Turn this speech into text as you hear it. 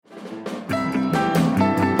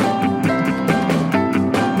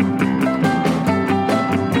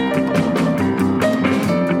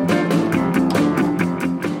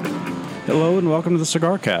welcome to the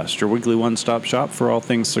CigarCast, your weekly one-stop shop for all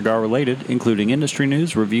things cigar-related, including industry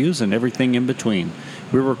news, reviews, and everything in between.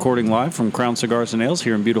 We're recording live from Crown Cigars and Ales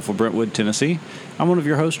here in beautiful Brentwood, Tennessee. I'm one of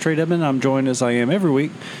your hosts, Trae. I'm joined, as I am every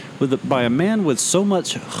week, by a man with so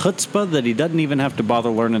much chutzpah that he doesn't even have to bother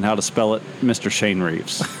learning how to spell it, Mr. Shane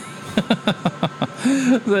Reeves.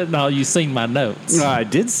 No, you seen my notes. No, I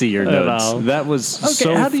did see your notes. That was okay.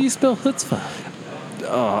 so... How do you spell chutzpah?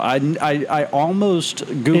 I almost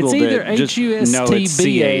Googled it. It's either H-U-S-T-B-A. No, it's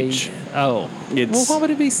C-H. Oh. Well, why would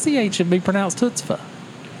it be C-H and be pronounced chutzpah?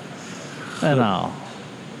 And all.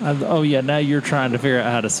 Oh, yeah, now you're trying to figure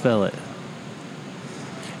out how to spell it.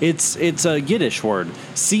 It's a Yiddish word.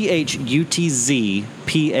 C-H-U-T-Z-P-A-H.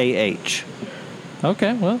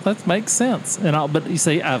 Okay, well, that makes sense. But you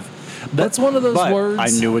see, that's one of those words. I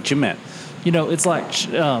knew what you meant. You know, it's like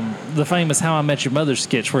the famous How I Met Your Mother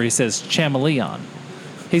sketch where he says chameleon.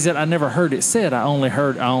 He said, I never heard it said. I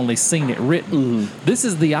only seen it written. Mm-hmm. This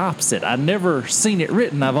is the opposite. I never seen it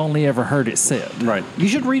written. I've only ever heard it said. Right. You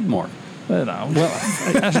should read more. Apparently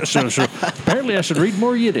I should read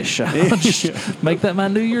more Yiddish. I'll just make that my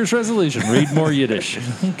New Year's resolution. Read more Yiddish.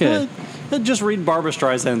 Okay. Just read Barbra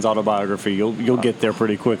Streisand's autobiography. You'll get there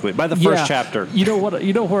pretty quickly by the first chapter. You know what?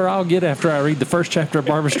 You know where I'll get after I read the first chapter of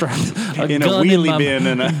Barbra Streisand? In a wheelie bin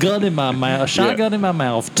and a gun in my mouth, shotgun in my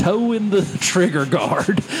mouth, toe in the trigger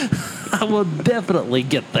guard. I will definitely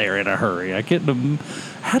get there in a hurry. I couldn't.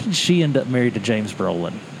 How did she end up married to James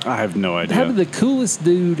Brolin? I have no idea. How did the coolest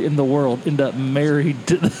dude in the world end up married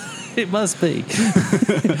to? It must be.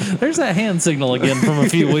 There's that hand signal again from a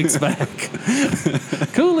few weeks back.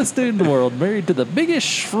 Coolest dude in the world, married to the biggest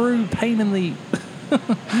shrew pain in the...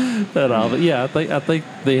 But yeah, I think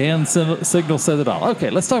the hand signal said it all.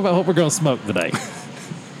 Okay, let's talk about what we're going to smoke today.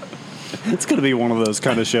 It's going to be one of those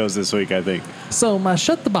kind of shows this week, I think. So my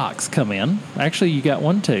Shut the Box come in. Actually, you got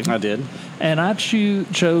one too. I did. And I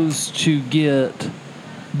chose to get...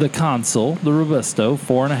 the console, the Robusto,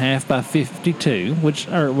 4.5 by 52,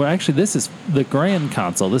 actually this is the Grand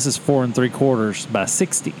console. This is 4 3/4 by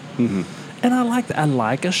 60. Mm-hmm. And I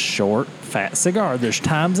like a short, fat cigar. There's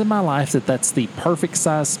times in my life that's the perfect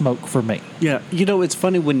size smoke for me. Yeah, it's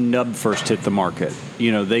funny when Nub first hit the market.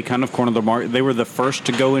 They kind of cornered the market. They were the first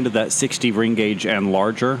to go into that 60 ring gauge and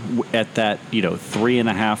larger at that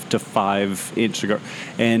 3.5 to 5 inch cigar,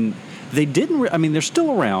 and they didn't. They're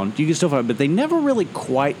still around. You can still find, but they never really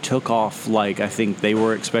quite took off like I think they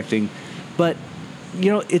were expecting. But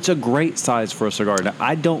it's a great size for a cigar. Now,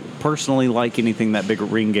 I don't personally like anything that big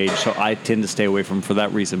ring gauge, so I tend to stay away from for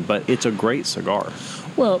that reason. But it's a great cigar.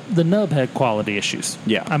 Well, the Nub had quality issues.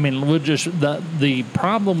 Yeah, the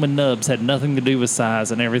problem with Nubs had nothing to do with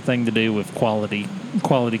size and everything to do with quality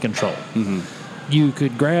control. Mm-hmm. You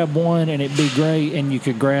could grab one and it'd be great, and you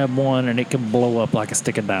could grab one and it could blow up like a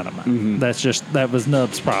stick of dynamite. Mm-hmm. That was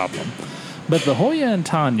Nub's problem. But the Joya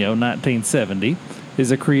Antano 1970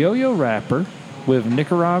 is a Criollo wrapper with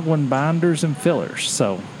Nicaraguan binders and fillers.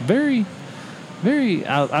 So very, very.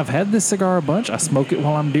 I've had this cigar a bunch. I smoke it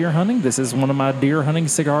while I'm deer hunting. This is one of my deer hunting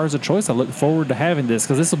cigars of choice. I look forward to having this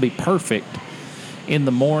because this will be perfect in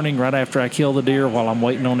the morning right after I kill the deer while I'm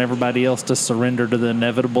waiting on everybody else to surrender to the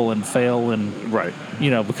inevitable and fail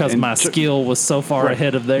because my skill was so far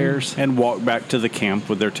ahead of theirs. And walk back to the camp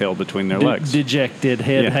with their tail between their legs. Dejected,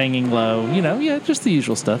 head hanging low. Just the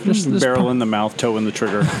usual stuff. Just barrel in the mouth, toe in the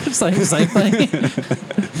trigger. same thing.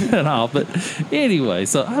 And all. But anyway,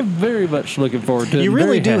 so I'm very much looking forward to it. You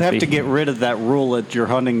really do have to get rid of that rule at your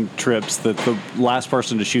hunting trips that the last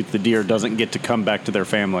person to shoot the deer doesn't get to come back to their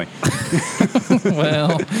family.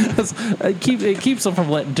 Well, it keeps them from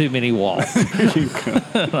letting too many walk.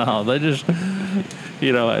 No, they just,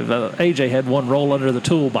 AJ had one roll under the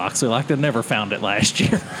toolbox. So they never found it last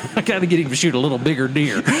year. I got to get him to shoot a little bigger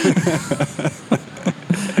deer.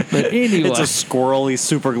 But anyway, it's a squirrel he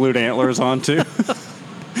super glued antlers onto.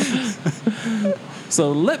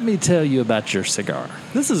 So let me tell you about your cigar.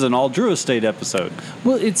 This is an all Drew Estate episode.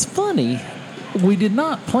 Well, it's funny. We did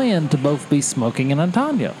not plan to both be smoking an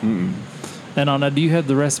Antano. Mm-mm. And do you have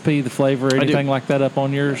the recipe, the flavor, anything like that up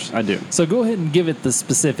on yours? I do. So go ahead and give it the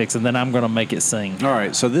specifics, and then I'm going to make it sing. All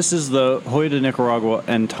right. So this is the Joya de Nicaragua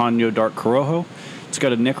Antano Dark Corojo. It's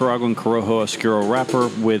got a Nicaraguan Corojo Oscuro wrapper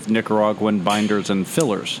with Nicaraguan binders and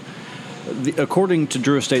fillers. According to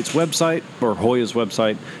Drew Estate's website, or Joya's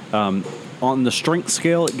website, on the strength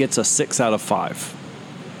scale, it gets a 6 out of 5.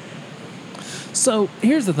 So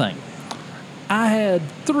here's the thing. I had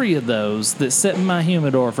 3 of those that sat in my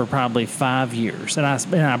humidor for probably 5 years. And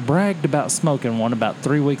I bragged about smoking one about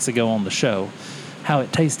 3 weeks ago on the show. how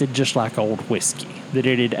it tasted just like old whiskey, that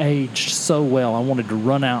it had aged so well. I wanted to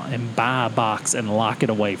run out and buy a box and lock it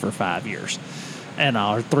away for 5 years. And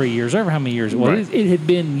or 3 years, ever how many years it was. Right. It had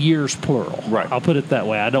been years plural. Right. I'll put it that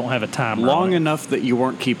way. I don't have a timer. Long enough that you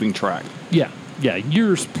weren't keeping track. Yeah,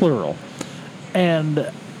 years plural.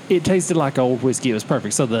 And it tasted like old whiskey. It was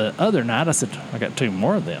perfect. So the other night I said, I got 2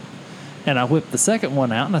 more of them. And I whipped the second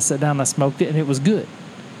one out and I sat down and I smoked it and it was good.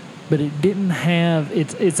 But it didn't have,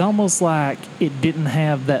 it's almost like it didn't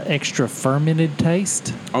have that extra fermented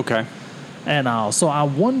taste. Okay. And so I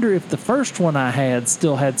wonder if the first one I had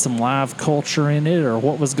still had some live culture in it or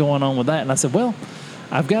what was going on with that. And I said, well,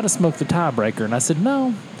 I've got to smoke the tiebreaker. And I said,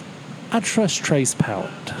 no, I trust Trae's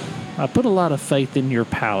palate. I put a lot of faith in your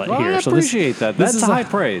palate here. I appreciate that. That's high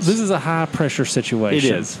praise. This is a high pressure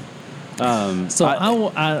situation. It is. So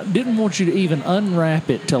I didn't want you to even unwrap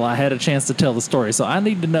it till I had a chance to tell the story. So I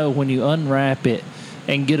need to know when you unwrap it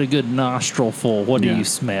and get a good nostril full, what do you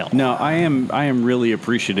smell? No, I am really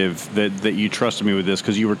appreciative that you trusted me with this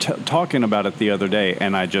because you were talking about it the other day,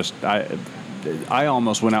 and I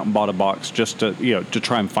almost went out and bought a box just to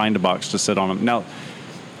try and find a box to sit on them. Now,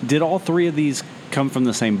 did all 3 of these come from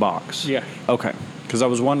the same box? Yeah. Okay, because I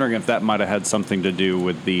was wondering if that might have had something to do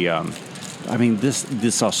with the.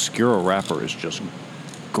 This Oscuro wrapper is just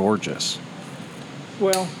gorgeous.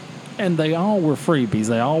 Well, and they all were freebies.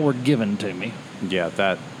 They all were given to me.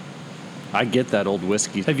 Yeah, I get that old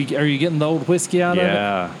whiskey. Are you getting the old whiskey out of it?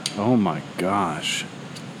 Yeah. Oh my gosh,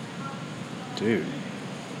 dude.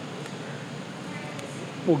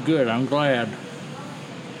 Well, good. I'm glad.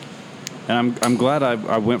 And I'm glad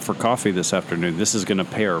I went for coffee this afternoon. This is going to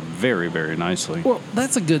pair very, very nicely. Well,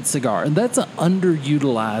 that's a good cigar, and that's an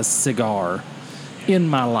underutilized cigar in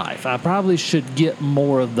my life. I probably should get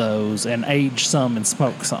more of those and age some and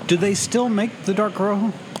smoke some. Do they still make the Dark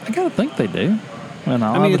Corojo? I gotta think they do.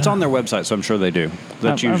 It's on their website, so I'm sure they do.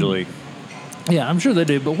 That's usually. Yeah, I'm sure they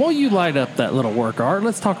do. But while you light up that little work art,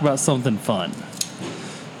 let's talk about something fun.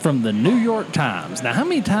 From the New York Times. Now, how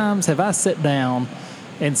many times have I sat down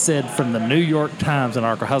and said from the New York Times in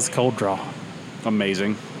Arco, how's the cold draw?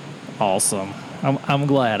 Amazing. Awesome. I'm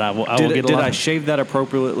glad. I will get a lot. Did I shave that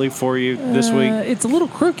appropriately for you this week? It's a little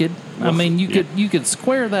crooked. I mean, you could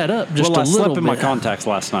square that up just a little bit. Well, I slept in my contacts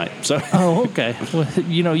last night, so. Oh, okay. Well,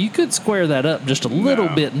 you could square that up just a little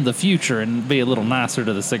bit in the future and be a little nicer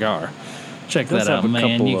to the cigar. Check that out,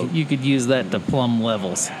 man. You could use that to plumb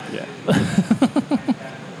levels. Yeah.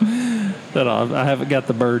 I haven't got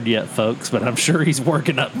the bird yet, folks, but I'm sure he's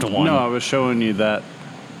working up to one. No, I was showing you that.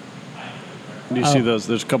 Do you see those?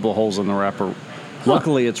 There's a couple of holes in the wrapper.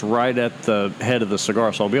 Luckily, it's right at the head of the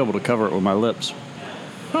cigar, so I'll be able to cover it with my lips.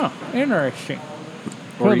 Huh, interesting.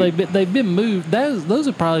 Well, they've been moved. Those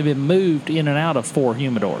have probably been moved in and out of 4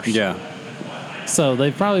 humidors. Yeah. So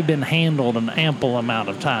they've probably been handled an ample amount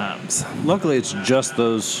of times. Luckily, it's just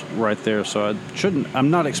those right there, so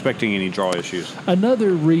I'm not expecting any draw issues.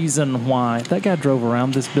 Another reason why that guy drove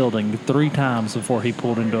around this building 3 times before he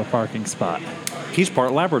pulled into a parking spot. He's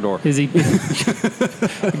part Labrador. Is he?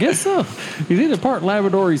 I guess so. He's either part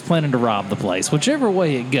Labrador or he's planning to rob the place. Whichever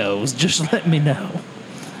way it goes, just let me know.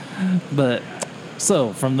 But,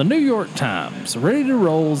 so, from the New York Times, ready to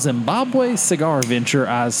roll, Zimbabwe cigar venture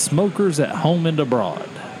eyes smokers at home and abroad.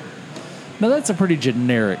 Now, that's a pretty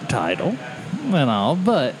generic title and all,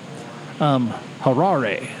 but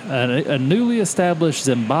Harare, a newly established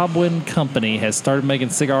Zimbabwean company, has started making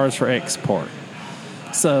cigars for export.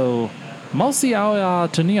 So, Mosiaoya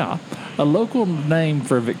Tunia, a local name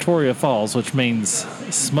for Victoria Falls, which means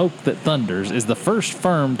smoke that thunders, is the first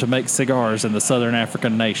firm to make cigars in the southern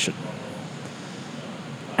African nation.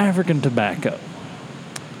 African tobacco.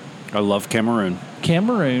 I love Cameroon.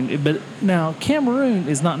 But now Cameroon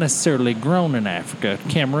is not necessarily grown in Africa.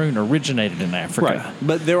 Cameroon originated in Africa. Right.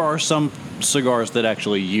 But there are some cigars that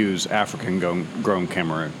actually use African-grown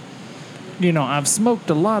Cameroon. I've smoked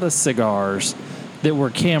a lot of cigars that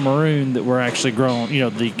were Cameroon that were actually grown.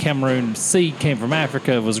 The Cameroon seed came from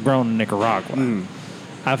Africa, was grown in Nicaragua.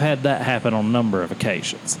 I've had that happen on a number of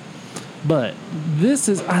occasions. But this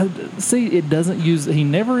is, it doesn't use, he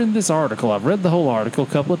never in this article, I've read the whole article a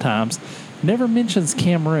couple of times, never mentions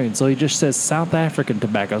Cameroon, so he just says South African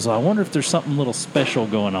tobacco. So I wonder if there's something a little special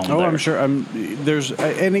going on there. I'm sure. And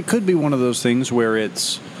it could be one of those things where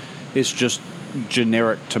it's just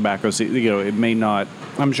generic tobacco. So, it may not,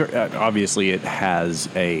 I'm sure, obviously it has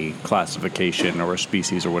a classification or a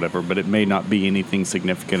species or whatever, but it may not be anything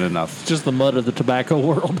significant enough. Just the mud of the tobacco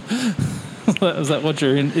world. Is that what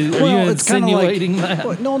you're in? Are you insinuating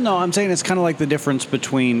that? No, I'm saying it's kind of like the difference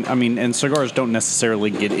between, and cigars don't necessarily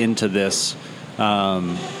get into this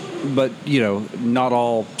but not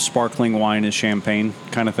all sparkling wine is champagne,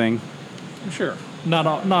 kind of thing. Sure. Not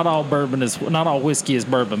all whiskey is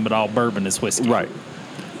bourbon, but all bourbon is whiskey. Right.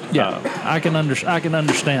 Yeah, I can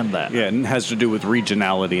understand that. Yeah, and it has to do with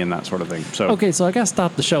regionality and that sort of thing. So okay, so I got to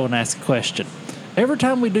stop the show and ask a question. Every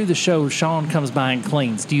time we do the show, Sean comes by and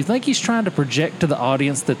cleans. Do you think he's trying to project to the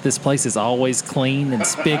audience that this place is always clean and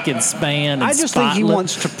spick and span and I just think he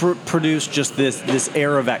wants to produce just this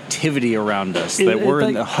air of activity around us, that we're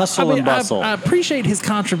in the hustle and bustle. I appreciate his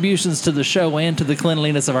contributions to the show and to the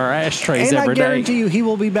cleanliness of our ashtrays every day. And I guarantee you he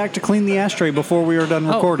will be back to clean the ashtray before we are done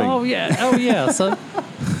recording. Oh yeah. So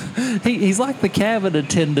he's like the cabin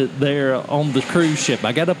attendant there on the cruise ship.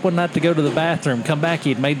 I got up one night to go to the bathroom, come back,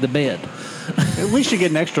 he'd made the bed. At least you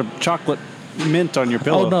get an extra chocolate mint on your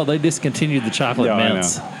pillow. Oh, no, they discontinued the chocolate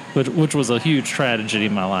mints, which was a huge tragedy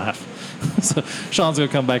in my life. So Sean's going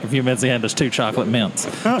to come back in a few minutes and hand us 2 chocolate mints.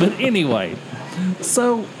 But anyway,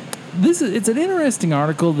 so it's an interesting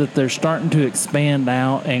article that they're starting to expand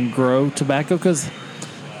out and grow tobacco, because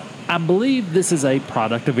I believe this is a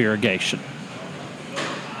product of irrigation.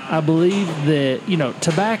 I believe that,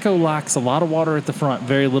 tobacco likes a lot of water at the front,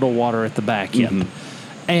 very little water at the back end. Mm-hmm.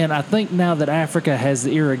 And I think now that Africa has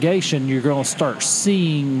the irrigation, you're going to start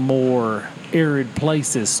seeing more arid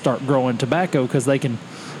places start growing tobacco, because they can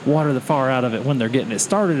water the far out of it when they're getting it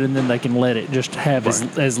started, and then they can let it just have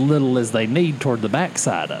as little as they need toward the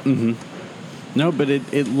backside of it. Mm-hmm. No, but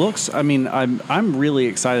it looks. I mean, I'm really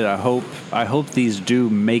excited. I hope these do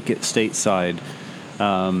make it stateside.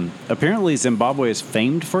 Apparently, Zimbabwe is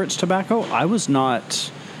famed for its tobacco. I was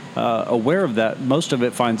not aware of that. Most of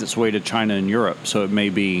it finds its way to China and Europe, so it may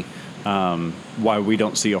be why we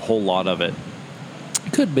don't see a whole lot of it.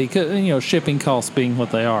 Could be, shipping costs being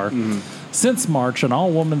what they are. Mm-hmm. Since March, an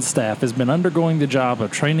all-woman staff has been undergoing the job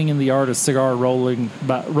of training in the art of cigar rolling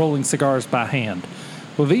cigars by hand,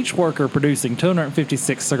 with each worker producing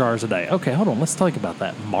 256 cigars a day. Okay, hold on. Let's talk about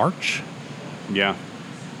that. March? Yeah.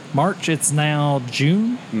 March, it's now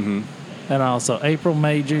June. Mm-hmm. And also April,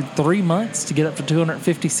 May, June, 3 months to get up to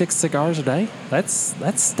 256 cigars a day. That's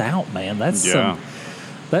stout, man. That's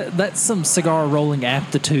some cigar rolling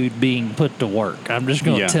aptitude being put to work. I'm just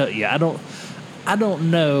going to tell you. I don't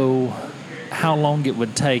know how long it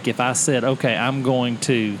would take if I said, okay, I'm going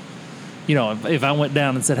to, if I went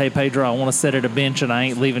down and said, hey, Pedro, I want to sit at a bench and I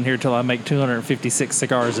ain't leaving here till I make 256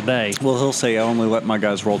 cigars a day. Well, he'll say I only let my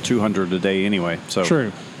guys roll 200 a day anyway. So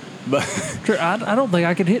true. But True. I don't think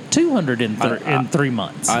I could hit 200 in 3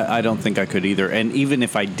 months. I don't think I could either. And even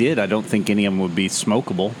if I did, I don't think any of them would be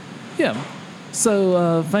smokable. Yeah.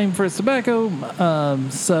 So, famed for its tobacco.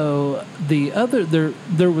 So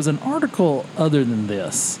there was an article other than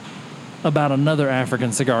this about another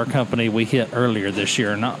African cigar company we hit earlier this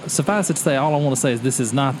year. Not, suffice it to say, all I want to say is this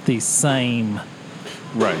is not the same.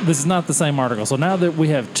 Right. This is not the same article. So now that we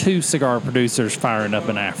have 2 cigar producers firing up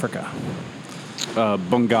in Africa.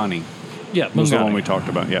 Bongani. Yeah, Bongani. Was the one we talked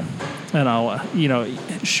about, yeah. And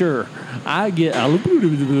sure, I get,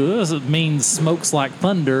 it means smokes like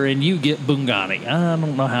thunder, and you get Bongani. I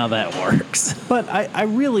don't know how that works. But I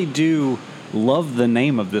really do love the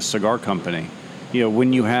name of this cigar company.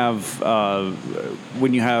 When you have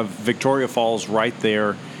Victoria Falls right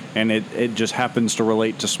there, and it just happens to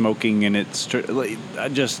relate to smoking, and I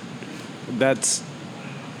just think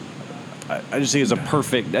it's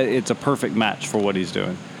a perfect match for what he's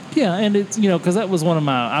doing. Yeah, and it's, because that was one of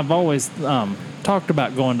my, I've always talked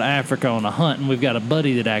about going to Africa on a hunt, and we've got a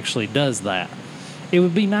buddy that actually does that. It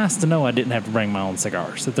would be nice to know I didn't have to bring my own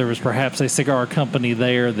cigars, that there was perhaps a cigar company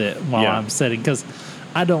there that while I'm sitting, because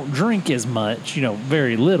I don't drink as much,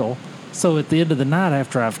 very little. So at the end of the night,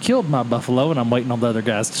 after I've killed my buffalo, and I'm waiting on the other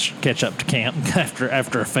guys to catch up to camp after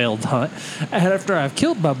a failed hunt, and after I've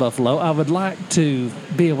killed my buffalo, I would like to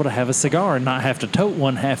be able to have a cigar and not have to tote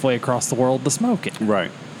one halfway across the world to smoke it.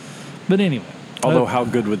 Right. But anyway. Although, how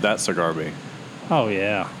good would that cigar be? Oh,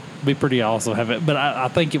 yeah. Be pretty awesome. Have it, but I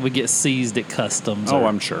think it would get seized at customs. Oh,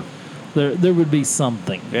 I'm sure. There would be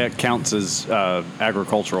something. Yeah, it counts as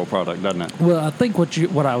agricultural product, doesn't it? Well, I think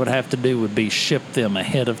what I would have to do would be ship them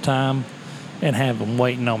ahead of time and have them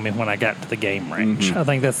waiting on me when I got to the game range.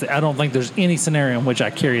 Mm-hmm. I don't think there's any scenario in which I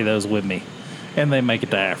carry those with me and they make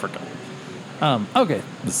it to Africa. Okay,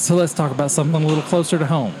 so let's talk about something a little closer to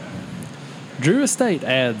home. Drew Estate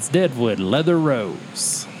adds Deadwood Leather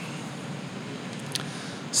Rose.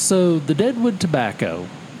 So the Deadwood tobacco,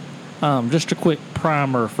 just a quick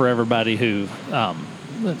primer for everybody who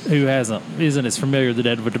isn't as familiar with the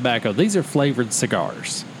Deadwood tobacco. These are flavored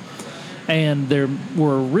cigars, and they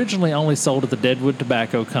were originally only sold at the Deadwood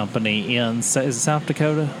Tobacco Company in South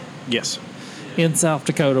Dakota. Yes. in South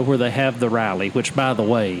Dakota where they have the rally, which, by the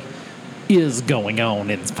way, is going on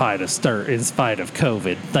in spite of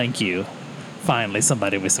COVID. Thank you. Finally,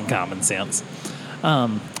 somebody with some common sense.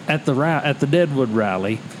 At the Deadwood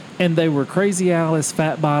rally, and they were Crazy Alice,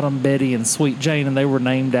 Fat Bottom, Betty, and Sweet Jane, and they were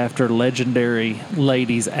named after legendary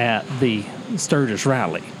ladies at the Sturgis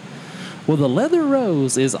rally. Well, the Leather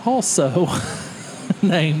Rose is also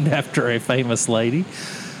named after a famous lady.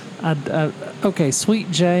 Okay,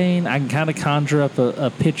 Sweet Jane, I can kind of conjure up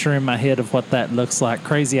a picture in my head of what that looks like.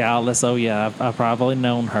 Crazy Alice, oh yeah, I've probably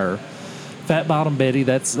known her. Fat Bottom Betty,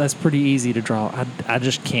 that's pretty easy to draw. I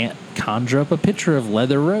just can't conjure up a picture of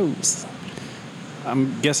Leather Rose.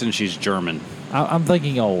 I'm guessing she's German. I'm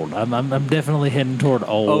thinking old. I'm definitely heading toward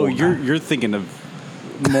old. Oh, you're thinking of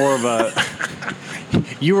more of a...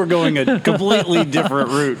 You were going a completely different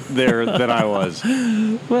route there than I was.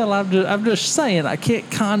 Well, I'm just saying I can't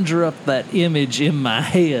conjure up that image in my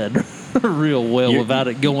head real well without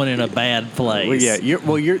it going in a bad place.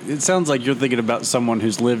 Well, yeah. It sounds like you're thinking about someone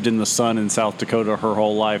who's lived in the sun in South Dakota her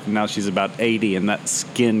whole life, and now she's about 80, and that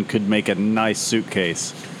skin could make a nice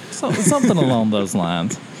suitcase. Something along those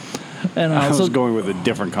lines. And I was going with a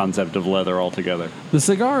different concept of leather altogether. The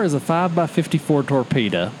cigar is a 5x54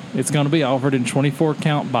 torpedo. It's going to be offered in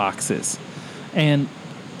 24-count boxes. And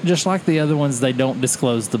just like the other ones, they don't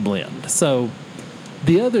disclose the blend. So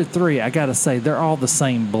the other three, I got to say, they're all the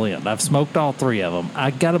same blend. I've smoked all three of them. I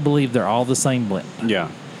got to believe they're all the same blend. Yeah.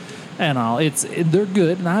 And they're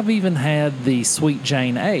good. And I've even had the Sweet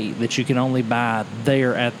Jane A that you can only buy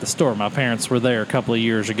there at the store. My parents were there a couple of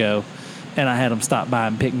years ago, and I had them stop by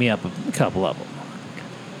and pick me up a couple of them.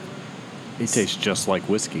 It tastes just like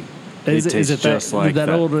whiskey. Is it just like that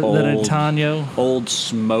old Antano? Old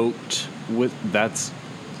smoked with that's.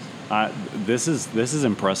 This is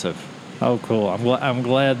impressive. Oh, cool! I'm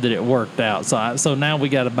glad that it worked out. So now we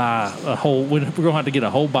got to buy a whole. We're going to have to get a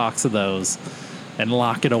whole box of those and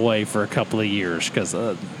lock it away for a couple of years because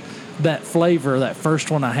that flavor, that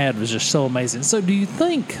first one I had, was just so amazing. So do you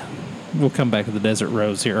think? We'll come back to the Desert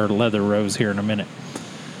Rose here, or Leather Rose here in a minute.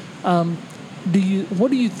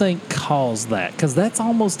 What do you think caused that? Because that's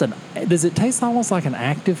almost does it taste almost like an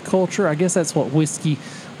active culture? I guess that's what whiskey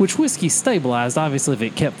stabilized. Obviously, if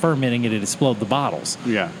it kept fermenting, it'd explode the bottles.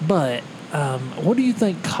 Yeah. But what do you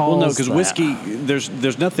think caused? Well, no, because whiskey,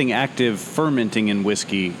 there's nothing active fermenting in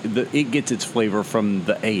whiskey. It gets its flavor from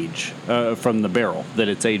the age, from the barrel that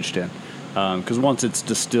it's aged in. Because once it's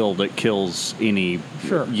distilled, it kills any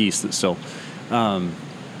yeast that's still.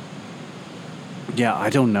 Yeah, I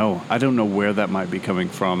don't know. I don't know where that might be coming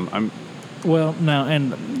from.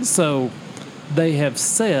 So they have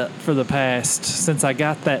set for the past, since I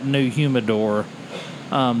got that new humidor,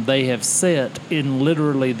 they have set in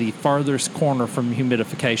literally the farthest corner from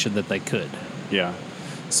humidification that they could. Yeah.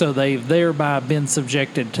 So they've thereby been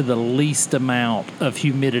subjected to the least amount of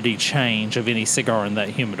humidity change of any cigar in that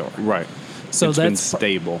humidor. Right. So it's been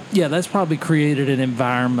stable. Yeah, that's probably created an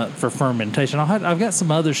environment for fermentation. I've got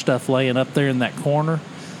some other stuff laying up there in that corner.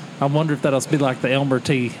 I wonder if that'll be like the Elmer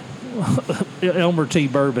T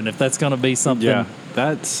bourbon, if that's going to be something. Yeah,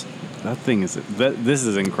 this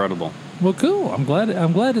is incredible. Well, cool. I'm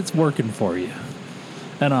glad it's working for you.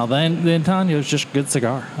 And the Antano is just a good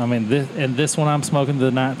cigar. I mean, this one I'm smoking,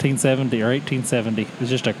 the 1970 or 1870, is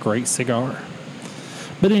just a great cigar.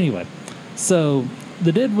 But anyway, so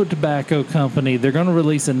the Deadwood Tobacco Company, they're going to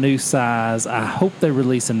release a new size. I hope they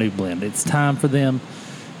release a new blend. It's time for them.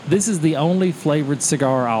 This is the only flavored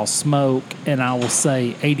cigar I'll smoke, and I will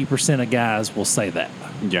say 80% of guys will say that.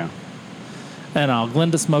 Yeah. And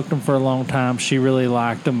Glenda smoked them for a long time. She really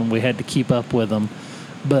liked them, and we had to keep up with them.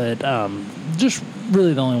 But just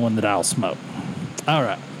really the only one that I'll smoke. All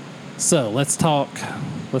right. So let's talk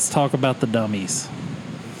about the dummies.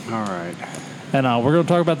 All right. And we're going to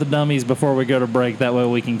talk about the dummies before we go to break. That way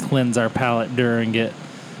we can cleanse our palate during it.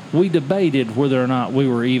 We debated whether or not we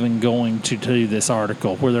were even going to do this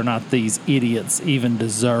article, whether or not these idiots even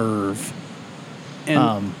deserve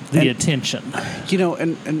the attention. You know,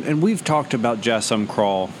 and we've talked about Jasum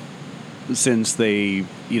Crawl since they,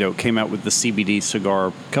 came out with the CBD cigar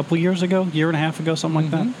a couple years ago, year and a half ago, something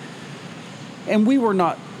like that. And we were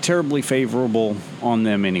not terribly favorable on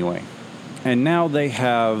them anyway. And now they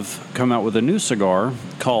have come out with a new cigar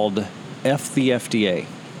called F the FDA.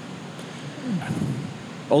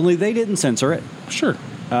 Only they didn't censor it. Sure.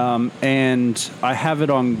 And I have it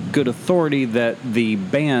on good authority that the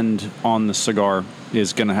band on the cigar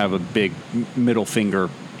is going to have a big middle finger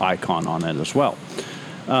icon on it as well.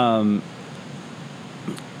 They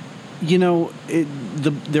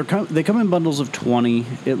come in bundles of 20,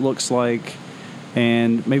 it looks like.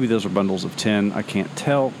 And maybe those are bundles of 10. I can't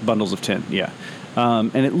tell. Bundles of 10, yeah.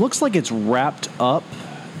 And it looks like it's wrapped up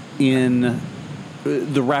in...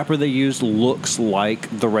 The wrapper they used looks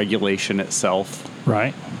like the regulation itself.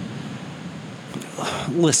 Right.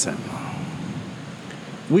 Listen,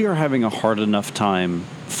 we are having a hard enough time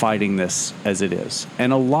fighting this as it is.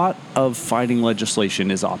 And a lot of fighting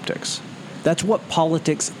legislation is optics. That's what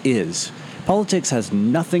politics is. Politics has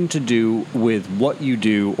nothing to do with what you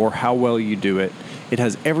do or how well you do it. It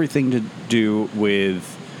has everything to do with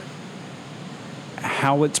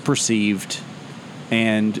how it's perceived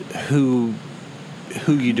and who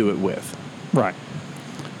you do it with. Right.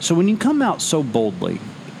 So when you come out so boldly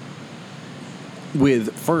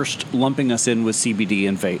with first lumping us in with CBD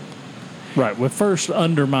and vape. Right, with first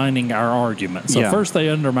undermining our argument. So first they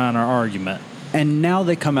undermine our argument. And now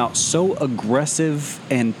they come out so aggressive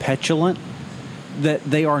and petulant that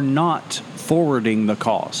they are not forwarding the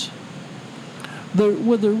cause. They're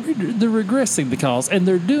regressing the cause, and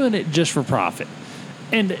they're doing it just for profit.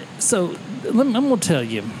 And so I'm going to tell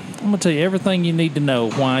you everything you need to know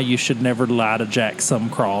why you should never light a Jack Some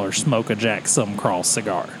Crawl or smoke a Jack Some Crawl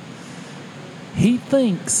cigar. He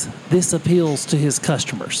thinks this appeals to his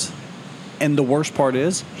customers. And the worst part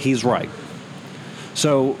is, he's right.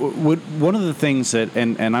 So one of the things that,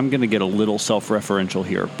 and I'm going to get a little self-referential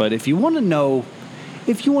here, but if you want to know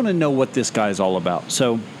what this guy's all about.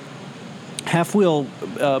 So Half Wheel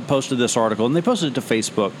posted this article, and they posted it to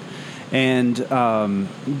Facebook, and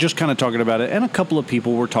just kind of talking about it. And a couple of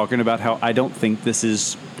people were talking about how I don't think this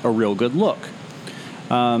is a real good look.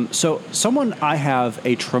 So someone I have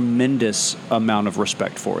a tremendous amount of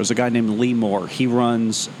respect for is a guy named Lee Moore. He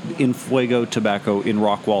runs Infuego Tobacco in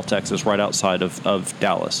Rockwall, Texas, right outside of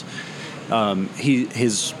Dallas.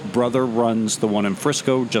 His brother runs the one in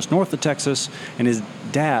Frisco, just north of Texas, and his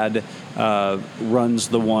dad runs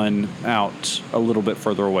the one out a little bit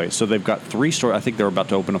further away. So they've got 3 stores. I think they're about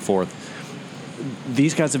to open a 4th.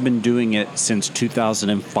 These guys have been doing it since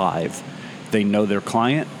 2005. They know their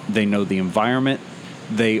client. They know the environment.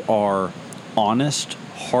 They are honest,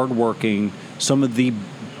 hardworking, some of the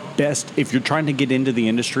best. If you're trying to get into the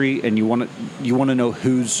industry and you want to know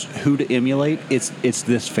who to emulate, it's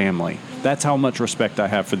this family. That's how much respect I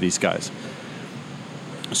have for these guys.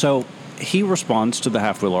 So he responds to the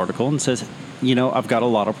Half Wheel article and says, I've got a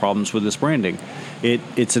lot of problems with this branding.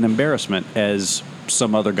 It's an embarrassment, as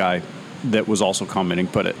some other guy that was also commenting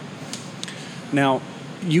put it. Now,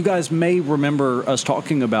 you guys may remember us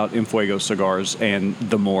talking about Infuego cigars and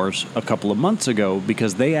the Moors a couple of months ago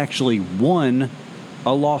because they actually won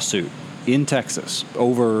a lawsuit in Texas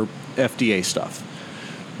over FDA stuff.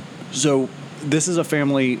 So this is a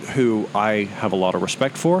family who I have a lot of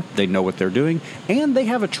respect for. They know what they're doing, and they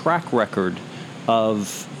have a track record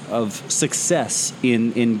of success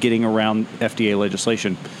in getting around FDA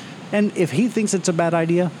legislation. And if he thinks it's a bad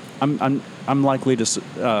idea, I'm likely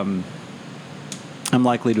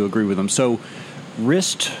to agree with him. So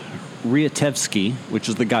Rist Riatevsky, which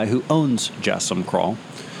is the guy who owns Jassum Crawl,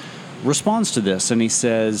 responds to this, and he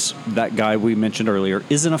says, that guy we mentioned earlier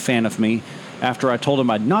isn't a fan of me after I told him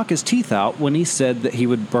I'd knock his teeth out when he said that he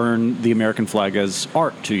would burn the American flag as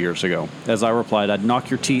art 2 years ago. As I replied, I'd knock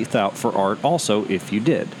your teeth out for art also if you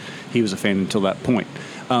did. He was a fan until that point.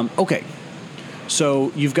 Okay,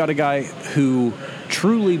 so you've got a guy who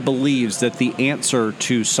truly believes that the answer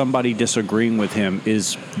to somebody disagreeing with him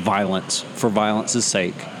is violence for violence's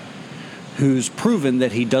sake, who's proven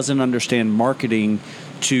that he doesn't understand marketing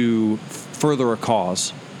to further a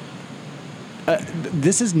cause.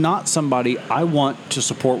 This is not somebody I want to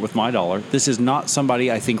support with my dollar. This is not somebody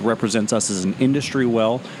I think represents us as an industry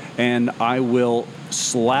well, and I will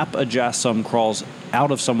slap a Jassum Crawls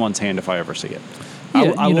out of someone's hand if I ever see it.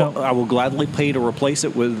 Yeah, I will gladly pay to replace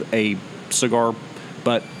it with a cigar,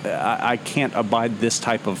 but I can't abide this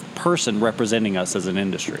type of person representing us as an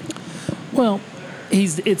industry. Well,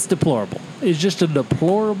 it's deplorable. It's just a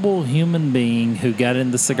deplorable human being who got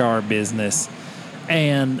in the cigar business,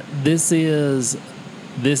 and this is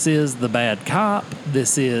the bad cop.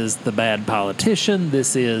 This is the bad politician.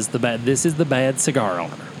 This is the bad cigar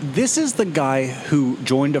owner. This is the guy who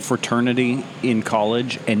joined a fraternity in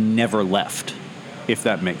college and never left, if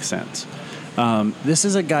that makes sense. This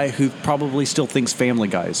is a guy who probably still thinks Family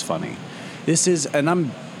Guy is funny. This is, and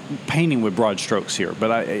I'm painting with broad strokes here,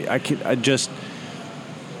 but I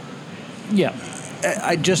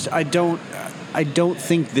don't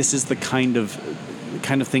think this is the kind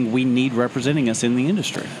of thing we need representing us in the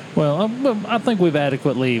industry. Well, I think we've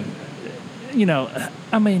adequately, who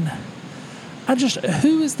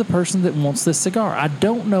is the person that wants this cigar? I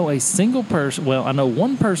don't know a single person. Well, I know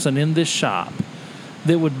one person in this shop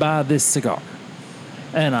that would buy this cigar.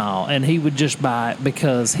 and all, and he would just buy it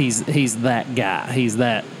because he's that guy. He's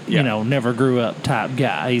that never grew up type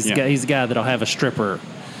guy. He's the guy that'll have a stripper,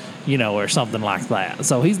 or something like that.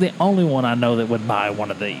 So he's the only one I know that would buy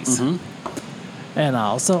one of these. Mm-hmm. And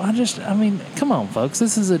all. So come on, folks.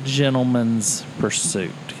 This is a gentleman's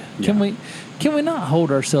pursuit. Can we not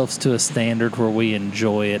hold ourselves to a standard where we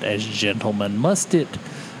enjoy it as gentlemen? Must it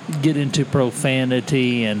get into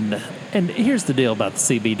profanity? And here's the deal about the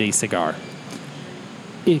CBD cigar.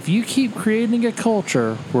 If you keep creating a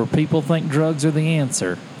culture where people think drugs are the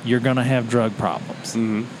answer, you're going to have drug problems.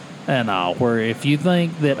 Mm-hmm. And where if you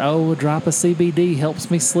think that, a drop of CBD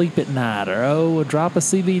helps me sleep at night, or a drop of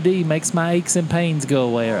CBD makes my aches and pains go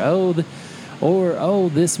away, or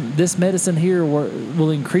this medicine here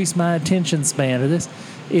will increase my attention span, or this.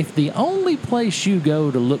 If the only place you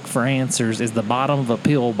go to look for answers is the bottom of a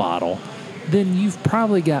pill bottle, then you've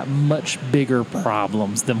probably got much bigger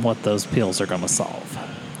problems than what those pills are going to solve.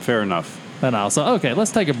 Fair enough. And also, okay,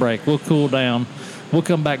 let's take a break. We'll cool down. We'll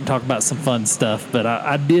come back and talk about some fun stuff. But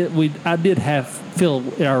I did feel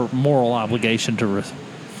our moral obligation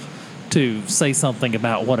to say something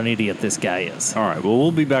about what an idiot this guy is. All right. Well,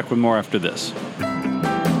 we'll be back with more after this.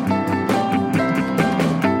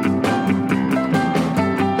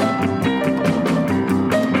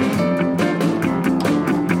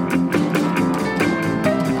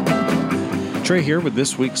 Trae here with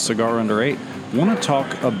this week's Cigar Under 8. I want to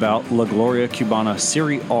talk about La Gloria Cubana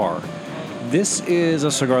Serie R. This is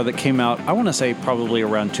a cigar that came out, I want to say, probably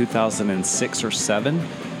around 2006 or 7.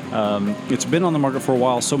 It's been on the market for a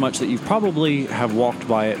while, so much that you probably have walked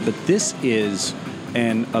by it, but this is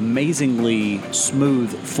an amazingly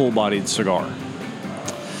smooth, full-bodied cigar.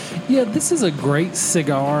 Yeah, this is a great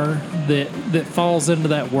cigar that falls into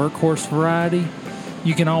that workhorse variety.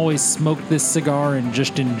 You can always smoke this cigar and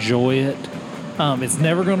just enjoy it. It's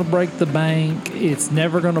never going to break the bank. It's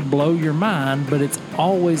never going to blow your mind, but it's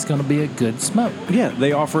always going to be a good smoke. Yeah,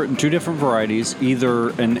 they offer it in 2 different varieties, either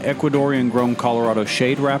an Ecuadorian-grown Colorado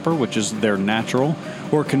shade wrapper, which is their natural,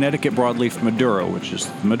 or Connecticut broadleaf Maduro, which is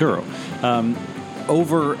Maduro,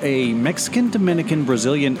 over a Mexican, Dominican,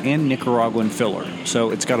 Brazilian, and Nicaraguan filler. So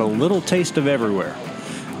it's got a little taste of everywhere.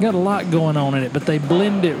 Got a lot going on in it, but they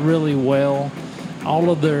blend it really well.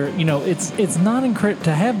 All of their, it's not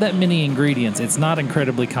to have that many ingredients. It's not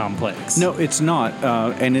incredibly complex. No, it's not,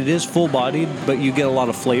 and it is full-bodied, but you get a lot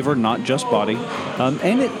of flavor, not just body.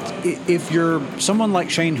 And if you're someone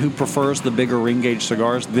like Shane who prefers the bigger ring gauge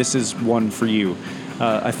cigars, this is one for you.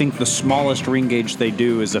 I think the smallest ring gauge they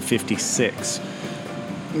do is a 56.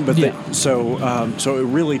 But so it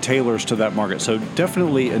really tailors to that market. So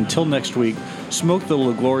definitely, until next week, smoke the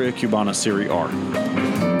La Gloria Cubana Serie R.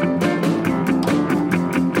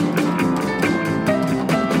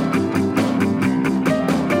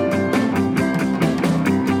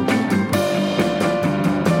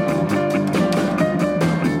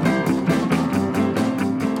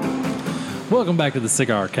 Welcome back to the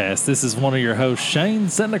CigarCast. This is one of your hosts, Shane,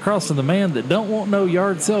 sitting across from the man that don't want no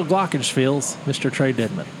yard sale glockenspiels, Mr. Trae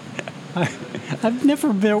Dedman. I've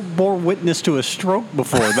never bore witness to a stroke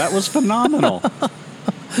before. That was phenomenal.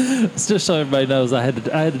 It's just so everybody knows, I had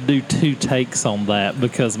to do 2 takes on that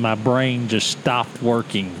because my brain just stopped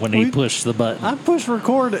working when he pushed the button. I pushed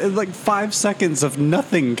record, and like 5 seconds of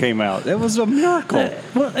nothing came out. It was a miracle.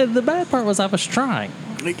 And the bad part was I was trying.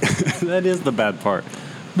 That is the bad part.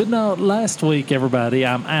 But no, last week, everybody,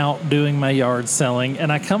 I'm out doing my yard selling,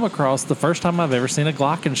 and I come across the first time I've ever seen a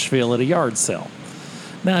glockenspiel at a yard sale.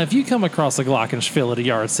 Now, if you come across a glockenspiel at a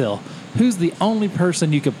yard sale, who's the only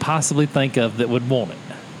person you could possibly think of that would want it?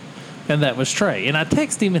 And that was Trae. And I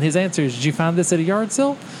texted him, and his answer is, did you find this at a yard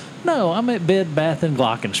sale? No, I'm at Bed, Bath, and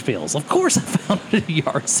Glockenspiels. Of course I found it at a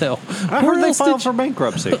yard sale. I heard they filed for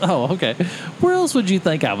bankruptcy. Oh, okay. Where else would you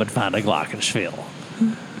think I would find a glockenspiel?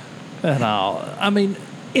 And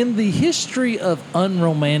in the history of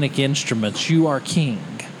unromantic instruments, you are king.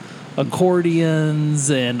 Accordions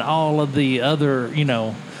and all of the other,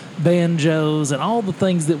 banjos and all the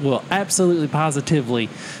things that will absolutely positively,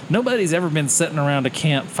 nobody's ever been sitting around a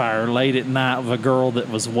campfire late at night with a girl that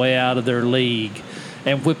was way out of their league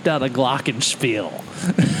and whipped out a glockenspiel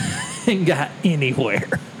and got anywhere.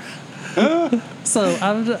 So,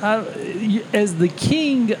 as the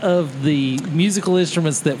king of the musical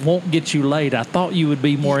instruments that won't get you laid, I thought you would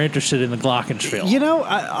be more interested in the glockenspiel.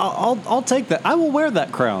 I'll take that. I will wear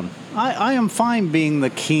that crown. I am fine being the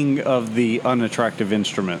king of the unattractive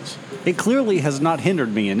instruments. It clearly has not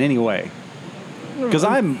hindered me in any way. Because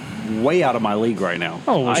I'm way out of my league right now.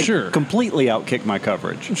 Oh, well, sure. I completely outkick my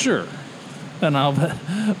coverage. Sure.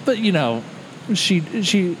 But you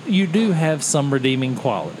do have some redeeming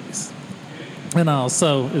qualities. And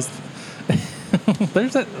also,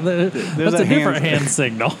 that's a different hand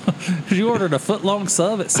signal. You ordered a foot-long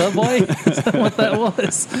sub at Subway? Is that what that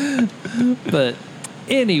was? But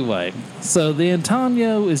anyway, so the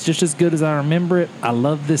Antano is just as good as I remember it. I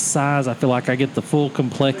love this size. I feel like I get the full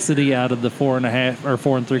complexity out of the 4.5 or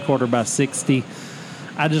 4 3/4 by 60.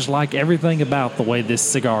 I just like everything about the way this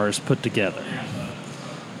cigar is put together.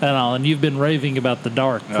 And you've been raving about the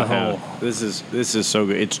dark the whole. This is so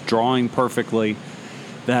good. It's drawing perfectly.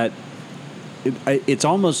 It's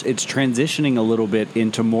transitioning a little bit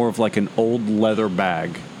into more of like an old leather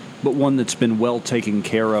bag, but one that's been well taken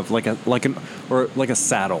care of, like a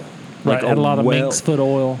saddle. Right, had a lot of minx foot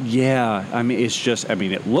oil. Yeah, I mean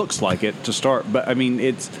it looks like it to start, but I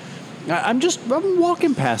mean I'm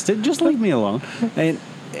walking past it. Just leave me alone. And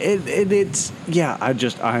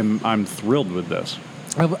I'm thrilled with this.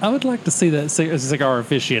 I would like to see that cigar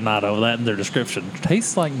aficionado, that in their description.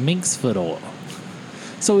 Tastes like minx foot oil.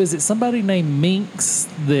 So is it somebody named Minx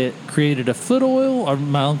that created a foot oil? Or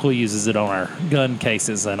my uncle uses it on our gun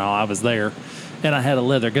cases and all. I was there, and I had a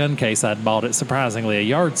leather gun case I'd bought at, surprisingly, a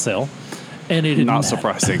yard sale. And it not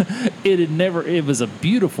surprising. It was a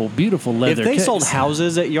beautiful, beautiful leather case. If they sold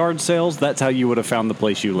houses at yard sales, that's how you would have found the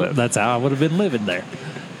place you live. That's how I would have been living there.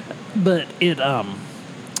 But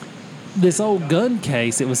this old gun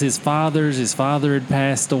case, it was his father's. His father had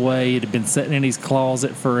passed away. It had been sitting in his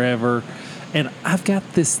closet forever. And I've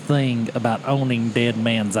got this thing about owning dead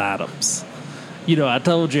man's items. You know, I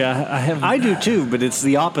told you I have. I do too, but it's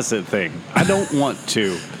the opposite thing. I don't want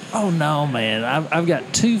to. Oh, no, man. I've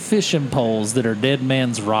got 2 fishing poles that are dead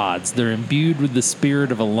man's rods. They're imbued with the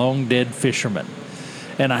spirit of a long-dead fisherman.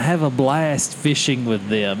 And I have a blast fishing with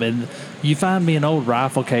them. And you find me an old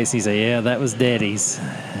rifle case, you say, yeah, that was Daddy's.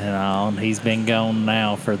 And he's been gone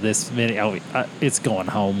now for this many. It's going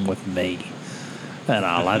home with me. And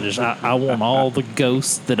I want all the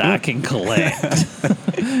ghosts that I can collect.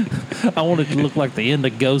 I want it to look like the end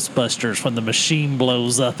of Ghostbusters when the machine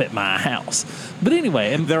blows up at my house. But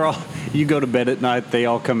anyway, you go to bed at night, they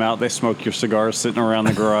all come out, they smoke your cigars sitting around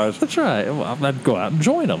the garage. That's right. Well, I'd go out and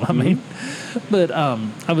join them. I mean, but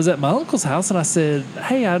I was at my uncle's house and I said,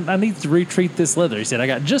 hey, I need to retreat this leather. He said, I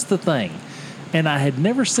got just the thing. And I had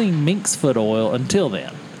never seen minx foot oil until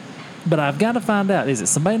then. But I've got to find out, is it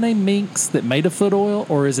somebody named Minx that made a foot oil,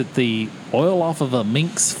 or is it the oil off of a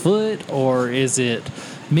minx foot, or is it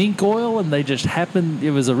mink oil and they just happened, it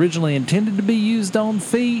was originally intended to be used on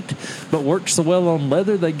feet, but worked so well on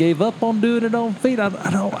leather they gave up on doing it on feet? I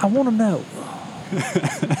want to know.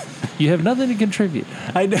 You have nothing to contribute.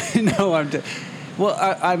 I know.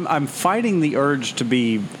 I'm fighting the urge to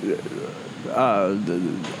be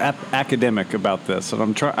academic about this, and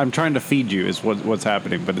I'm trying to feed you is what's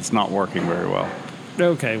happening, but it's not working very well.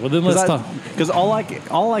 Okay, well then let's talk. Because all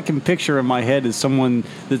I can picture in my head is someone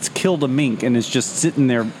that's killed a mink and is just sitting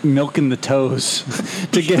there milking the toes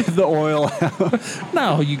to get the oil out.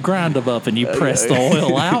 No, you grind them up and you press the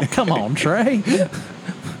oil out. Come on, Trae.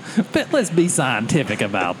 But let's be scientific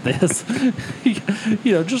about this.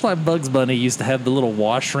 You know, just like Bugs Bunny used to have the little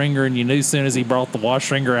wash wringer, and you knew as soon as he brought the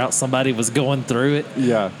wash wringer out, somebody was going through it.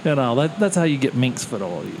 Yeah. You know, that's how you get mink's foot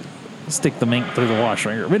oil. You stick the mink through the wash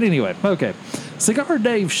wringer. But anyway, okay. Cigar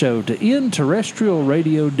Dave Show to end terrestrial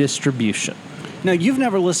radio distribution. Now, you've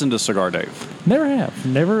never listened to Cigar Dave. Never have.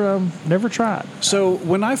 Never tried. So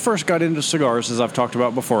when I first got into cigars, as I've talked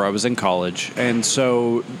about before, I was in college. And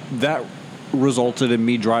so that resulted in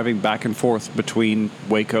me driving back and forth between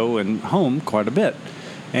Waco and home quite a bit.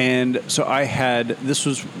 And so this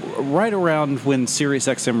was right around when Sirius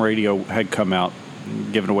XM radio had come out,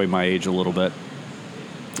 giving away my age a little bit.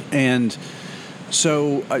 And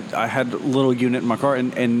so I had a little unit in my car,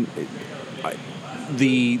 and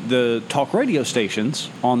the talk radio stations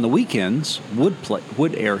on the weekends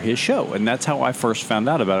would air his show, and that's how I first found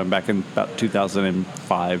out about him back in about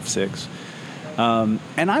 2005, 6. And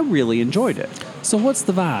I really enjoyed it. So what's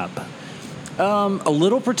the vibe? A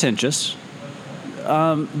little pretentious,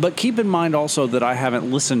 but keep in mind also that I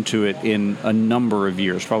haven't listened to it in a number of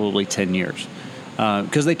years, probably 10 years,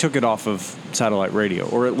 because they took it off of satellite radio,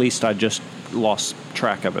 or at least I just lost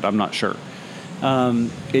track of it. I'm not sure.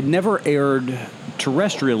 It never aired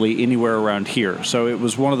terrestrially anywhere around here, so it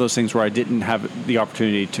was one of those things where I didn't have the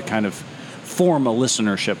opportunity to kind of form a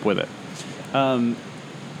listenership with it.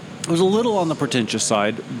 It was a little on the pretentious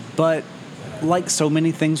side, but like so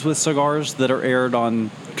many things with cigars that are aired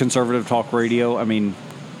on conservative talk radio, I mean,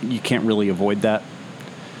 you can't really avoid that.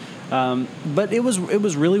 But it was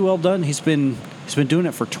really well done. He's been doing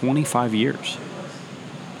it for 25 years.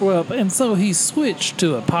 Well, and so he switched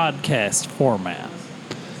to a podcast format.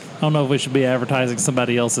 don't know if we should be advertising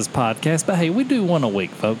somebody else's podcast, but hey, we do one a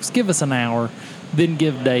week, folks. Give us an hour, then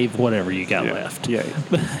give Dave whatever you got left. Yeah.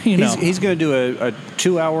 You know. He's going to do a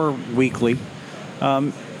 2-hour weekly,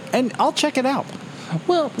 and I'll check it out.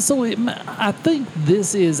 Well, so I think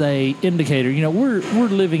this is a indicator. You know, we're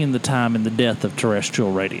living in the time and the death of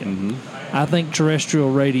terrestrial radio. Mm-hmm. I think terrestrial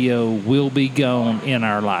radio will be gone in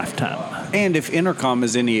our lifetime. And if Intercom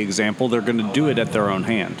is any example, they're going to do it at their own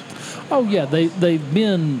hand. Oh yeah, they've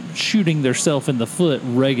been shooting themselves in the foot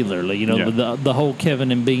regularly. You know, the whole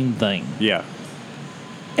Kevin and Bean thing. Yeah.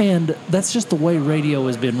 And that's just the way radio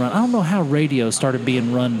has been run. I don't know how radio started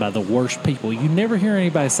being run by the worst people. You never hear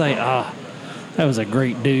anybody say, that was a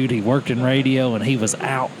great dude. He worked in radio, and he was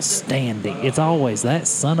outstanding. It's always that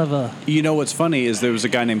son of a... You know what's funny is there was a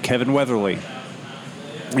guy named Kevin Weatherly,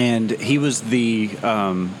 and he was the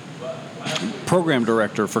program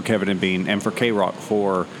director for Kevin and Bean and for K-Rock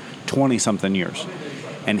for 20-something years.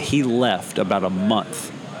 And he left about a month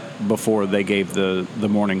before they gave the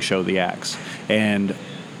morning show the axe. And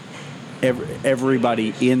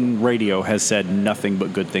everybody in radio has said nothing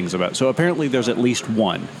but good things about it. So apparently there's at least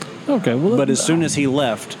one. Okay, well, but as soon as he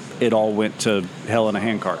left, it all went to hell in a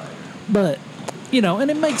handcart. But, you know,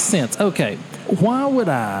 and it makes sense. Okay, why would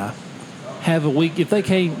I have a week... If they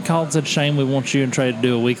called and said, Shane, we want you and Trae to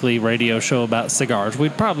do a weekly radio show about cigars,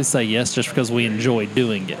 we'd probably say yes just because we enjoy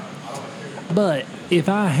doing it. But if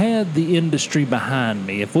I had the industry behind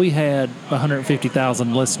me, if we had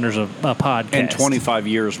 150,000 listeners of a podcast... And 25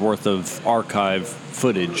 years worth of archive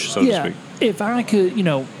footage, so to speak. If I could, you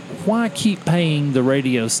know... Why keep paying the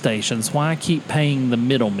radio stations? Why keep paying the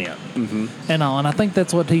middlemen? Mm-hmm. And I think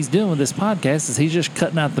that's what he's doing with this podcast is he's just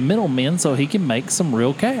cutting out the middlemen so he can make some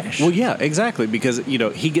real cash. Well, yeah, exactly. Because, you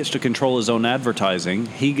know, he gets to control his own advertising.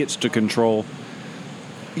 He gets to control,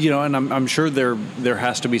 you know, and I'm sure there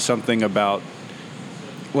has to be something about,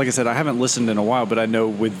 like I said, I haven't listened in a while, but I know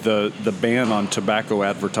with the ban on tobacco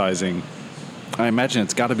advertising, I imagine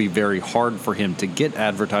it's got to be very hard for him to get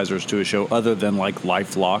advertisers to a show other than like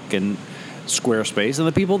LifeLock and Squarespace and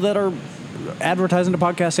the people that are advertising the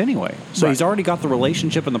podcast anyway. So He's already got the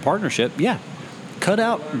relationship and the partnership. Yeah. Cut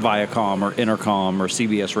out Viacom or Intercom or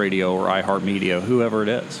CBS Radio or iHeartMedia, whoever it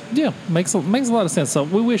is. Yeah, makes a lot of sense. So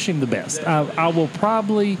we wish him the best. I will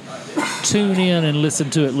probably tune in and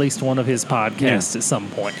listen to at least one of his podcasts at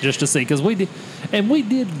some point just to see. Because we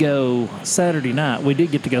did go Saturday night. We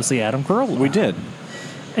did get to go see Adam Carolla. We did.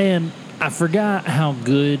 And I forgot how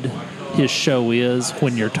good his show is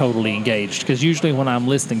when you're totally engaged. Because usually when I'm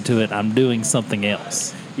listening to it, I'm doing something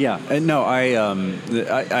else. Yeah. No,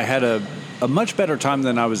 I had a much better time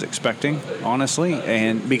than I was expecting, honestly,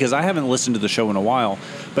 and because I haven't listened to the show in a while,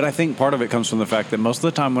 but I think part of it comes from the fact that most of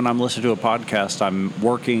the time when I'm listening to a podcast, I'm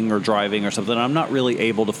working or driving or something, I'm not really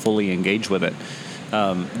able to fully engage with it.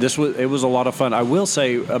 It was a lot of fun. I will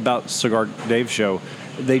say about Cigar Dave's show,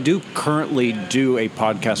 they do currently do a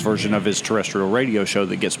podcast version of his terrestrial radio show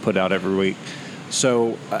that gets put out every week.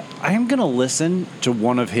 So I am going to listen to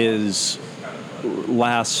one of his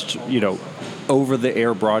last,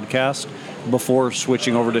 over-the-air broadcast before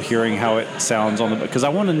switching over to hearing how it sounds on the, because I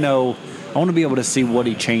want to be able to see what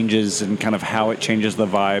he changes and kind of how it changes the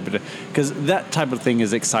vibe, because that type of thing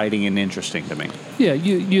is exciting and interesting to me. Yeah,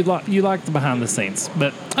 you like the behind the scenes.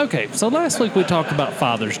 But okay, so last week we talked about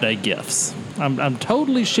Father's Day gifts. I'm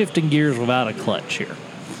totally shifting gears without a clutch here.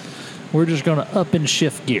 We're just going to up and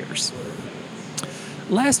shift gears.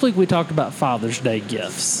 Last week we talked about Father's Day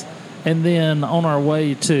gifts. And then on our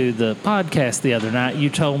way to the podcast the other night, you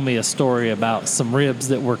told me a story about some ribs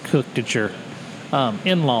that were cooked at your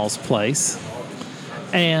in-laws' place.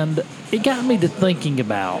 And it got me to thinking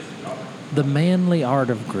about the manly art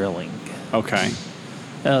of grilling. Okay.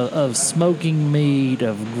 Of smoking meat,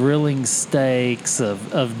 of grilling steaks,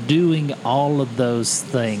 of doing all of those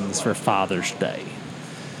things for Father's Day.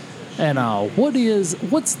 And I'm going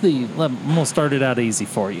to start it out easy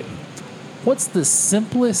for you. What's the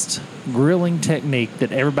simplest grilling technique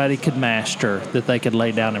that everybody could master that they could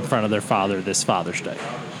lay down in front of their father this Father's Day?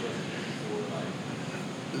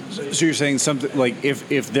 So you're saying something like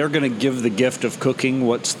if they're going to give the gift of cooking,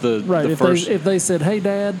 what's the first? If they said, "Hey,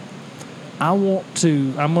 Dad, I'm going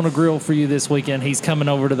to grill for you this weekend." He's coming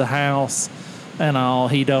over to the house, and all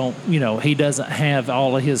he doesn't have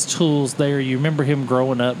all of his tools there. You remember him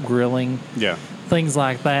growing up grilling, things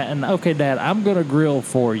like that. And okay, Dad, I'm going to grill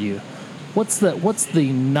for you. What's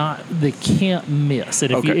the can't miss?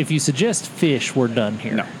 And if you suggest fish, we're done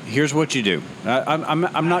here. No, here's what you do.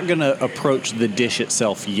 I'm not going to approach the dish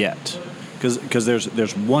itself yet, because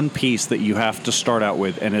there's one piece that you have to start out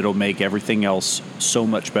with, and it'll make everything else so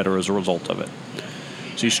much better as a result of it.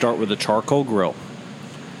 So you start with a charcoal grill.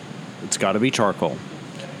 It's got to be charcoal.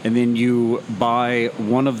 And then you buy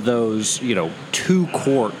one of those,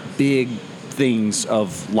 2-quart big things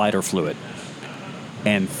of lighter fluid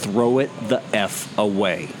and throw it the F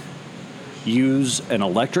away. Use an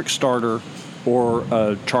electric starter or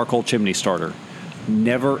a charcoal chimney starter.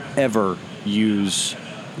 Never, ever use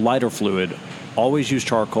lighter fluid. Always use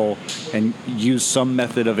charcoal and use some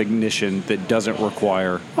method of ignition that doesn't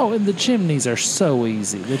require... Oh, and the chimneys are so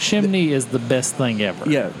easy. The chimney is the best thing ever.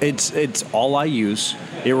 Yeah, it's all I use.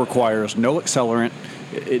 It requires no accelerant,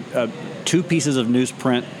 2 pieces of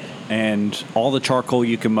newsprint, and all the charcoal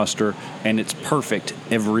you can muster, and it's perfect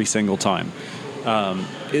every single time.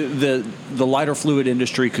 The lighter fluid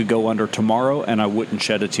industry could go under tomorrow, and I wouldn't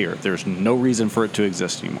shed a tear. There's no reason for it to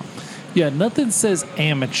exist anymore. Yeah, nothing says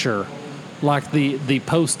amateur like the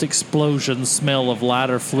post-explosion smell of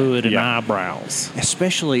lighter fluid and eyebrows.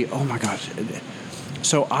 Especially, oh my gosh.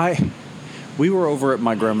 So we were over at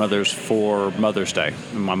my grandmother's for Mother's Day.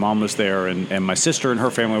 And my mom was there, and my sister and her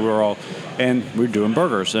family, and we were doing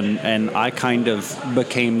burgers. And I kind of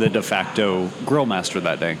became the de facto grill master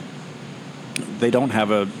that day. They don't have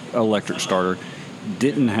an electric starter,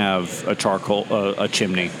 didn't have a charcoal, a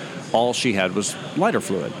chimney. All she had was lighter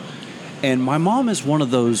fluid. And my mom is one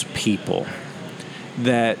of those people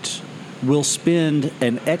that will spend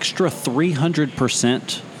an extra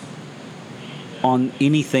 300% on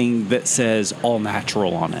anything that says all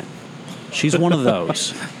natural on it. She's one of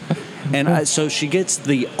those. And so she gets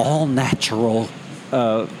the all natural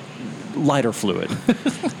lighter fluid.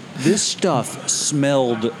 This stuff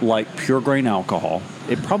smelled like pure grain alcohol.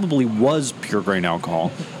 It probably was pure grain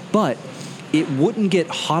alcohol, but it wouldn't get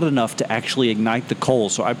hot enough to actually ignite the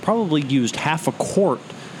coals. So I probably used half a quart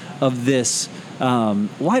of this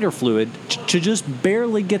lighter fluid to just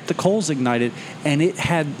barely get the coals ignited. And it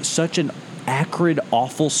had such an acrid,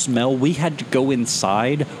 awful smell. We had to go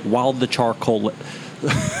inside while the charcoal...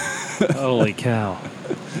 Holy cow.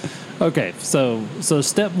 Okay, so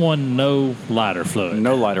step 1, no lighter fluid.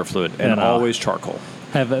 No lighter fluid, and always charcoal.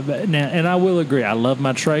 And I will agree, I love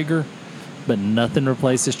my Traeger, but nothing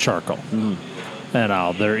replaces charcoal at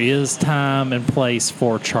all. There is time and place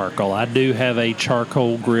for charcoal. I do have a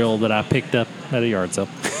charcoal grill that I picked up at a yard sale.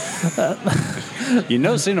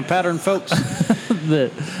 Seen a pattern, folks?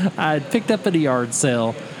 That I picked up at a yard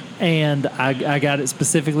sale, and I got it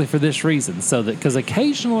specifically for this reason. So that, because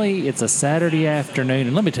occasionally it's a Saturday afternoon,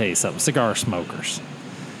 and let me tell you something, cigar smokers,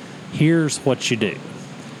 here's what you do.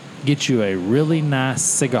 Get you a really nice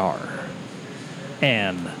cigar,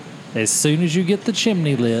 and as soon as you get the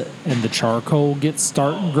chimney lit and the charcoal gets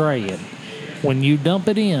starting graying, when you dump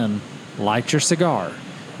it in, light your cigar.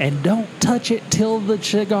 And don't touch it till the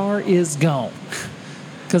cigar is gone.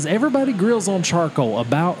 Because everybody grills on charcoal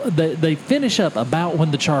they finish up about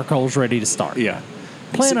when the charcoal's ready to start. Yeah.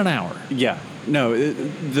 Plan an hour. Yeah. No,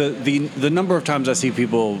 the number of times I see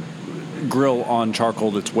people grill on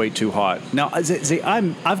charcoal that's way too hot. Now, see,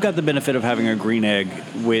 I've got the benefit of having a green egg,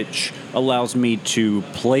 which allows me to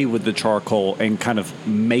play with the charcoal and kind of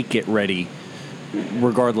make it ready,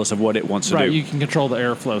 regardless of what it wants to do. Right, you can control the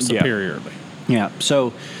airflow superiorly. Yeah.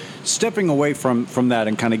 So, stepping away from that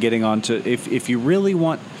and kind of getting on to if you really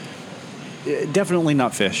want, definitely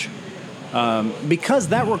not fish. Because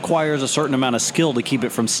that requires a certain amount of skill to keep it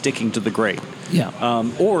from sticking to the grate. Yeah.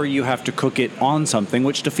 Or you have to cook it on something,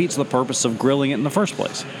 which defeats the purpose of grilling it in the first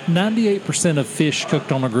place. 98% of fish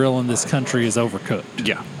cooked on a grill in this country is overcooked.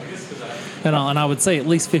 Yeah. And I would say at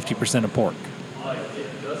least 50% of pork.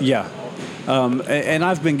 Yeah. And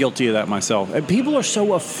I've been guilty of that myself. And people are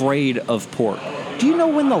so afraid of pork. Do you know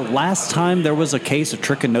when the last time there was a case of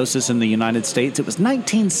trichinosis in the United States? It was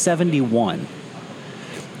 1971.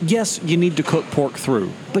 Yes, you need to cook pork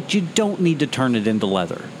through, but you don't need to turn it into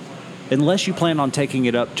leather. Unless you plan on taking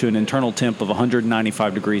it up to an internal temp of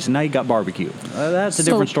 195 degrees, and now you got barbecue. That's a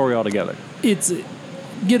different story altogether.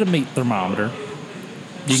 Get a meat thermometer.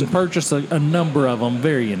 You can purchase a number of them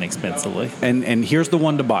very inexpensively. And here's the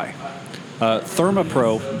one to buy.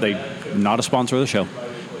 ThermaPro, they not a sponsor of the show.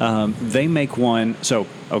 They make one. So,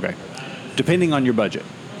 okay, depending on your budget,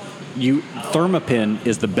 ThermaPen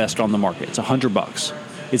is the best on the market. It's $100.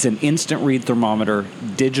 It's an instant read thermometer,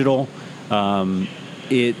 digital.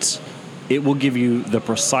 It will give you the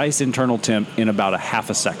precise internal temp in about a half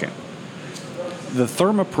a second. The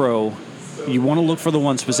ThermaPro, you want to look for the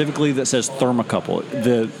one specifically that says thermocouple.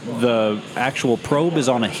 The actual probe is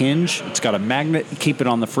on a hinge. It's got a magnet. Keep it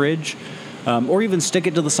on the fridge, or even stick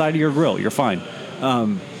it to the side of your grill. You're fine.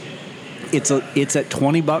 it's at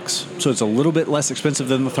 $20, so it's a little bit less expensive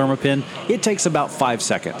than the Thermopin. It takes about 5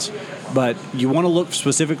 seconds, but you want to look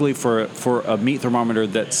specifically for a meat thermometer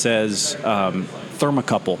that says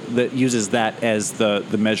thermocouple, that uses that as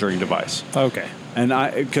the measuring device. Okay.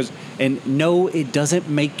 And no, it doesn't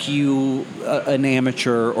make you an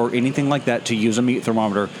amateur or anything like that to use a meat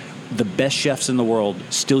thermometer. The best chefs in the world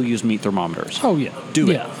still use meat thermometers. Oh, yeah. Do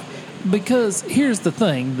it. Yeah. Because here's the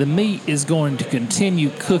thing. The meat is going to continue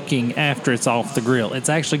cooking after it's off the grill. It's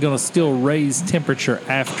actually going to still raise temperature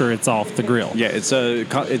after it's off the grill. Yeah, it's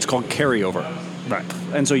called carryover. Right.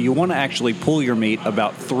 And so you want to actually pull your meat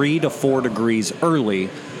about 3 to 4 degrees early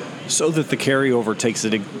so that the carryover takes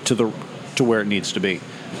it to where it needs to be.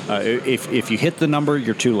 If you hit the number,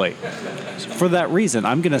 you're too late. For that reason,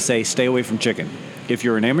 I'm going to say stay away from chicken. If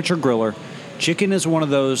you're an amateur griller, chicken is one of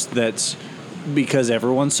those that's, because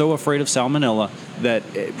everyone's so afraid of salmonella, that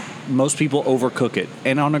most people overcook it.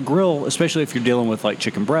 And on a grill, especially if you're dealing with like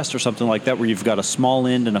chicken breast or something like that, where you've got a small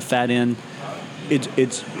end and a fat end,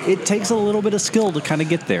 it takes a little bit of skill to kind of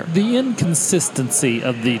get there. The inconsistency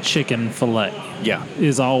of the chicken fillet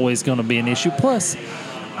is always going to be an issue. Plus,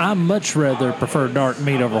 I much rather prefer dark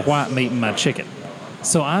meat over white meat in my chicken.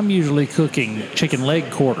 So I'm usually cooking chicken leg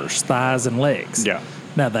quarters, thighs, and legs. Yeah.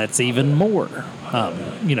 Now that's even more,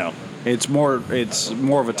 It's more of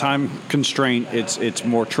a time constraint. It's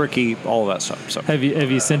more tricky, all of that stuff. So have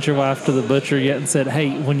you sent your wife to the butcher yet and said,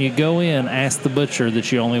 hey, when you go in, ask the butcher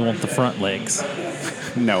that you only want the front legs?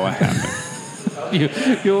 No, I haven't.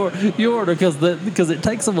 you order because it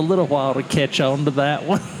takes them a little while to catch on to that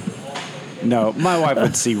one. No, my wife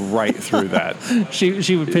would see right through that.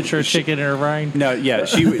 She would picture a chicken in her brain. No, yeah,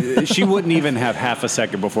 she wouldn't even have half a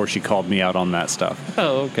second before she called me out on that stuff.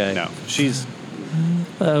 Oh, okay. No, she's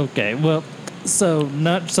okay. Well, so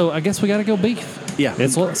I guess we got to go beef. Yeah,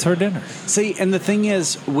 it's her dinner. See, and the thing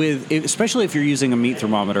is, especially if you're using a meat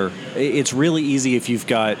thermometer, it's really easy if you've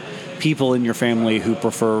got people in your family who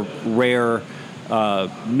prefer rare,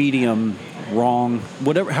 medium, wrong,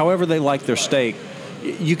 whatever, however they like their steak.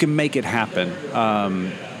 You can make it happen.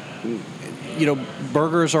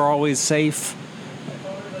 Burgers are always safe.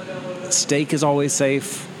 Steak is always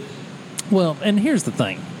safe. Well, and here's the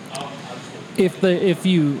thing: if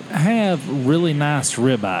you have really nice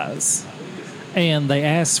ribeyes and they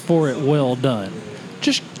ask for it well done,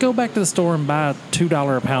 just go back to the store and buy a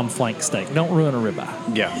 $2 a pound flank steak. Don't ruin a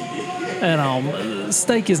ribeye. Yeah. And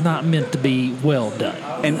steak is not meant to be well done.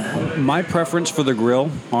 And my preference for the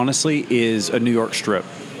grill, honestly, is a New York strip.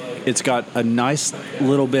 It's got a nice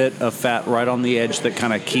little bit of fat right on the edge that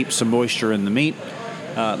kind of keeps some moisture in the meat.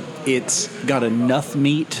 It's got enough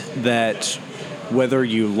meat that whether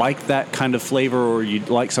you like that kind of flavor or you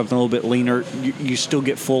like something a little bit leaner, you still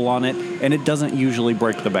get full on it, and it doesn't usually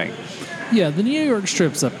break the bank. Yeah, the New York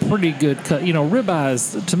strip's a pretty good cut.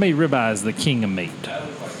 Ribeyes, to me, ribeye is the king of meat.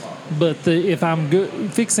 But if I'm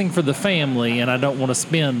fixing for the family and I don't want to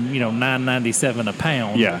spend, $9.97 a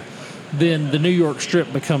pound, then the New York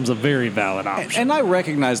strip becomes a very valid option. And I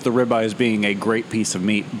recognize the ribeye as being a great piece of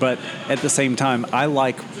meat, but at the same time, I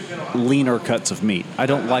like leaner cuts of meat. I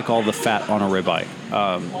don't like all the fat on a ribeye,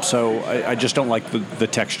 so I just don't like the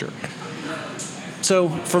texture. So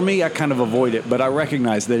for me, I kind of avoid it, but I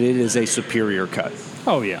recognize that it is a superior cut.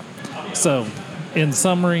 Oh, yeah. So, in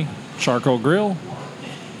summary, charcoal grill,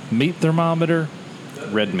 meat thermometer,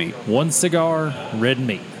 red meat, 1 cigar, red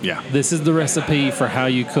meat. Yeah. This is the recipe for how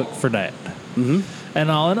you cook for that. Mm-hmm.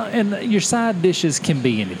 And your side dishes can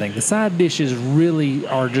be anything. The side dishes really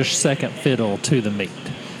are just second fiddle to the meat.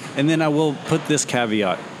 And then I will put this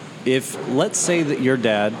caveat. Let's say that your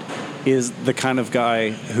dad is the kind of guy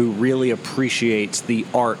who really appreciates the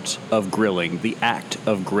art of grilling, the act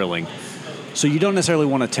of grilling. So you don't necessarily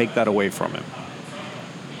want to take that away from him.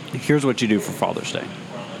 Here's what you do for Father's Day.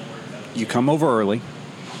 You come over early,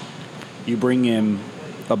 you bring him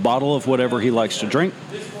a bottle of whatever he likes to drink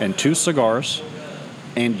and 2 cigars,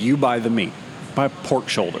 and you buy the meat, buy pork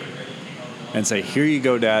shoulder, and say, here you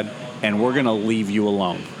go, Dad, and we're going to leave you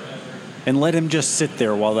alone. And let him just sit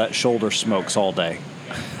there while that shoulder smokes all day.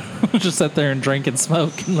 Just sit there and drink and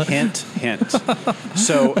smoke. Hint, hint.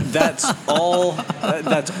 So that's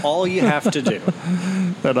all you have to do.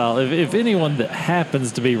 But if anyone that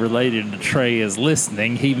happens to be related to Trae is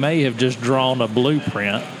listening, he may have just drawn a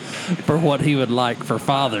blueprint for what he would like for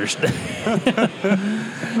Father's Day.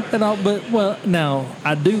 Now,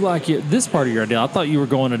 I do like this part of your idea. I thought you were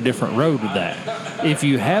going a different road with that. If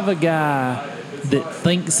you have a guy that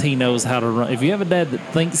thinks he knows how to run, if you have a dad that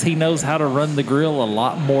thinks he knows how to run the grill a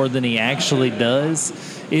lot more than he actually does,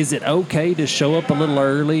 is it okay to show up a little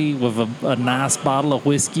early with a nice bottle of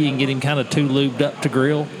whiskey and get him kind of too lubed up to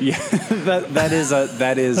grill? Yeah,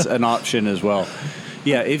 that is an option as well.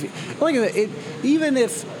 Yeah, if like even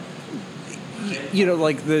if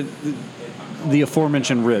like the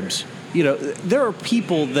aforementioned ribs, there are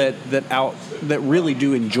people that really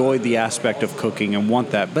do enjoy the aspect of cooking and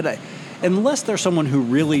want that, but unless they're someone who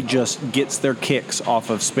really just gets their kicks off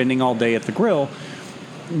of spending all day at the grill,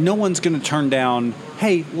 no one's going to turn down,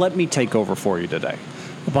 hey, let me take over for you today.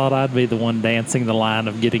 I thought I'd be the one dancing the line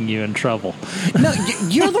of getting you in trouble. No,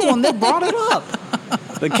 you're the one that brought it up.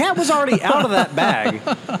 The cat was already out of that bag.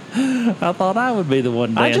 I thought I would be the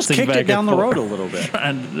one dancing. I just kicked it down the road a little bit.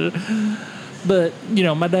 But,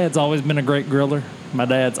 my dad's always been a great griller. My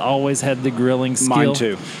dad's always had the grilling skill. Mine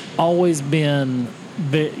too. Always been,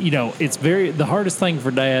 it's the hardest thing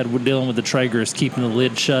for Dad with dealing with the Traeger is keeping the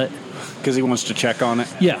lid shut. Because he wants to check on it?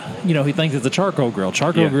 Yeah. He thinks it's a charcoal grill.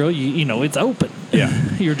 Charcoal grill, it's open. Yeah.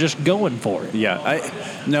 You're just going for it. Yeah.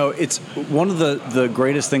 It's one of the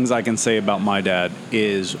greatest things I can say about my dad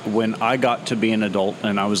is when I got to be an adult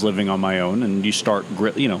and I was living on my own and you start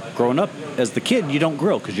growing up as the kid, you don't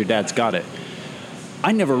grill because your dad's got it.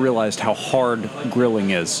 I never realized how hard grilling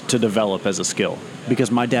is to develop as a skill because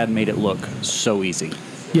my dad made it look so easy.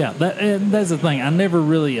 Yeah, that's the thing. I never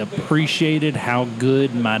really appreciated how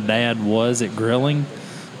good my dad was at grilling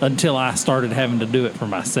until I started having to do it for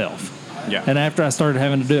myself. Yeah. And after I started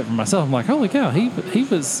having to do it for myself, I'm like, holy cow,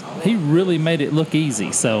 he really made it look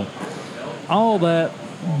easy. So all that,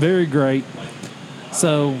 very great.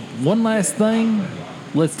 So one last thing.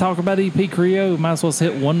 Let's talk about EP Carrillo. Might as well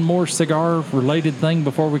hit one more cigar-related thing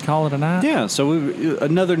before we call it a night. Yeah, so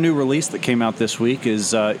another new release that came out this week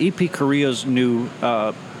is EP Carrillo's new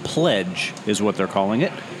Pledge, is what they're calling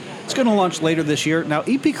it. It's going to launch later this year. Now,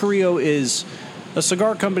 EP Carrillo is a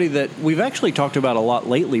cigar company that we've actually talked about a lot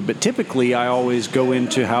lately, but typically I always go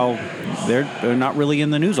into how they're not really in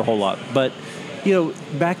the news a whole lot. But,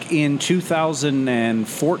 back in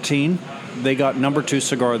 2014, they got number 2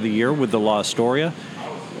 Cigar of the Year with the La Astoria.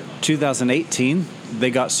 2018,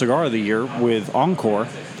 they got Cigar of the Year with Encore.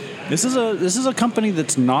 This is a company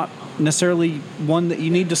that's not necessarily one that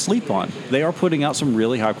you need to sleep on. They are putting out some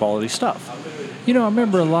really high quality stuff. I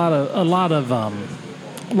remember a lot of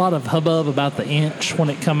hubbub about the Inch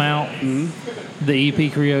when it come out. Mm-hmm. The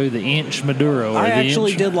EP Carrillo, the Inch Maduro. I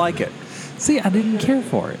actually did like it. See, I didn't care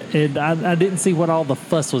for it. I didn't see what all the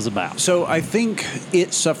fuss was about. So I think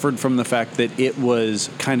it suffered from the fact that it was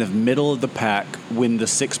kind of middle of the pack when the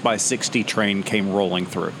 6x60 train came rolling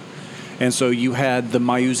through. And so you had the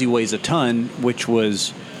Mayuzi Weighs a Ton, which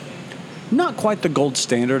was not quite the gold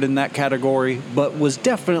standard in that category, but was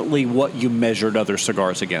definitely what you measured other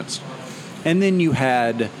cigars against. And then you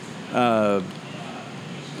had the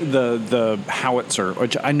Howitzer,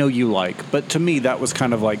 which I know you like, but to me that was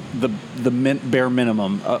kind of like the bare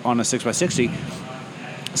minimum on a 6x60.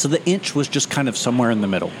 So the Inch was just kind of somewhere in the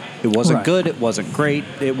middle. It wasn't good, it wasn't great,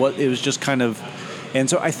 it was just kind of, and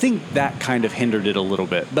so I think that kind of hindered it a little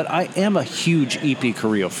bit. But I am a huge EP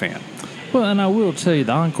Carrillo fan. Well, and I will tell you,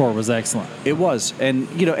 the Encore was excellent. It was, and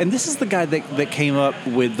and this is the guy that came up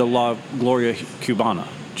with the La Gloria Cubana.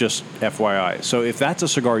 Just FYI. So if that's a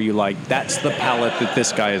cigar you like, that's the palette that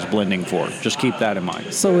this guy is blending for. Just keep that in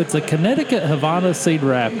mind. So it's a Connecticut Havana Seed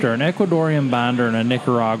Raptor, an Ecuadorian binder, and a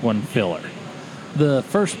Nicaraguan filler. The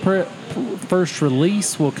first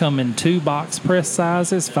release will come in 2 box press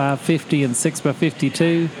sizes, 550 and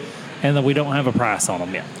 6x52, and then we don't have a price on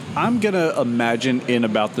them yet. I'm going to imagine in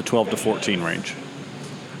about the 12 to 14 range.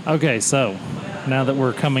 Okay, so now that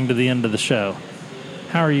we're coming to the end of the show,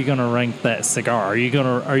 how are you going to rank that cigar? Are you going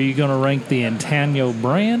to rank the Antano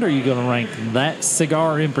brand? Or are you going to rank that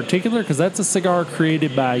cigar in particular? Because that's a cigar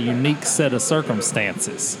created by a unique set of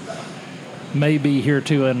circumstances, maybe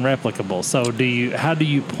hereto unreplicable. So how do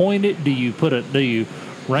you point it? Do you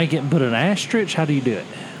rank it and put an asterisk? How do you do it?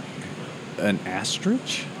 An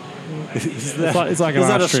asterisk? It's like an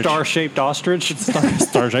that ostrich. A star-shaped ostrich? It's a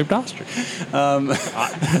star-shaped ostrich.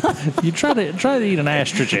 You try to eat an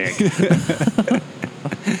ostrich egg.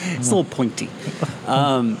 It's a little pointy.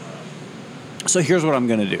 So here's what I'm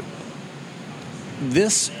going to do.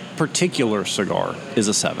 This particular cigar is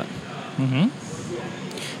a 7.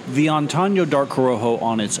 Mm-hmm. The Antano Dark Corojo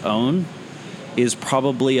on its own is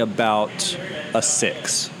probably about a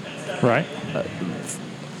 6. Right.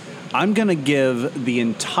 I'm going to give the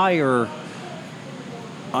entire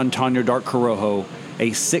Antano Dark Corojo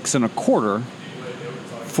a 6 1/4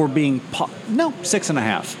 for being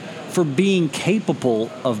 6.5 for being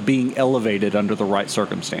capable of being elevated under the right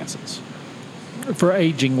circumstances. For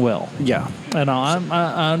aging well. Yeah. And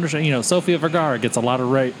I understand. You know, Sofia Vergara gets a lot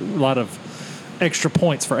of extra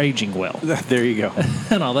points for aging well. There you go.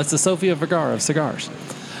 No, that's the Sofia Vergara of cigars.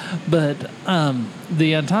 But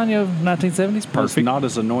the Antano 1970s, perfect. It's not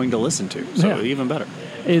as annoying to listen to, so even better.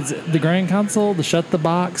 It's the Grand Console, the Shut the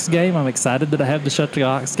Box game. I'm excited that I have the Shut the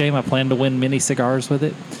Box game. I plan to win many cigars with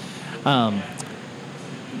it.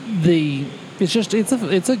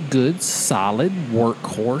 It's a good solid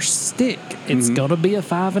workhorse stick. It's gonna be a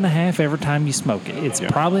 5.5 every time you smoke it. It's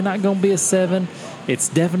probably not gonna be a 7. It's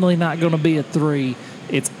definitely not gonna be a 3.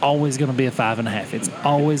 It's always gonna be a 5.5. It's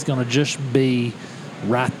always gonna just be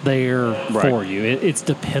right there for you. It's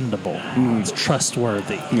dependable. It's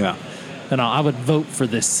trustworthy. Yeah. And I would vote for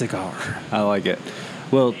this cigar. I like it.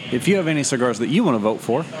 Well, if you have any cigars that you want to vote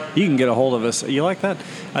for, you can get a hold of us. You like that?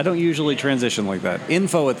 I don't usually transition like that.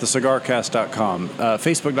 info@thecigarcast.com,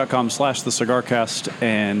 facebook.com/thecigarcast,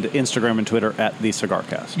 and Instagram and Twitter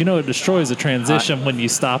 @thecigarcast. You know, it destroys a transition when you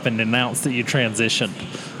stop and announce that you transitioned.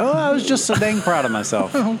 Oh, I was just so dang proud of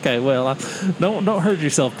myself. Okay, well, don't hurt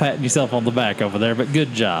yourself patting yourself on the back over there, but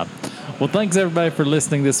good job. Well, thanks everybody for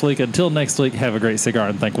listening this week. Until next week, have a great cigar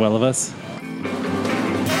and think well of us.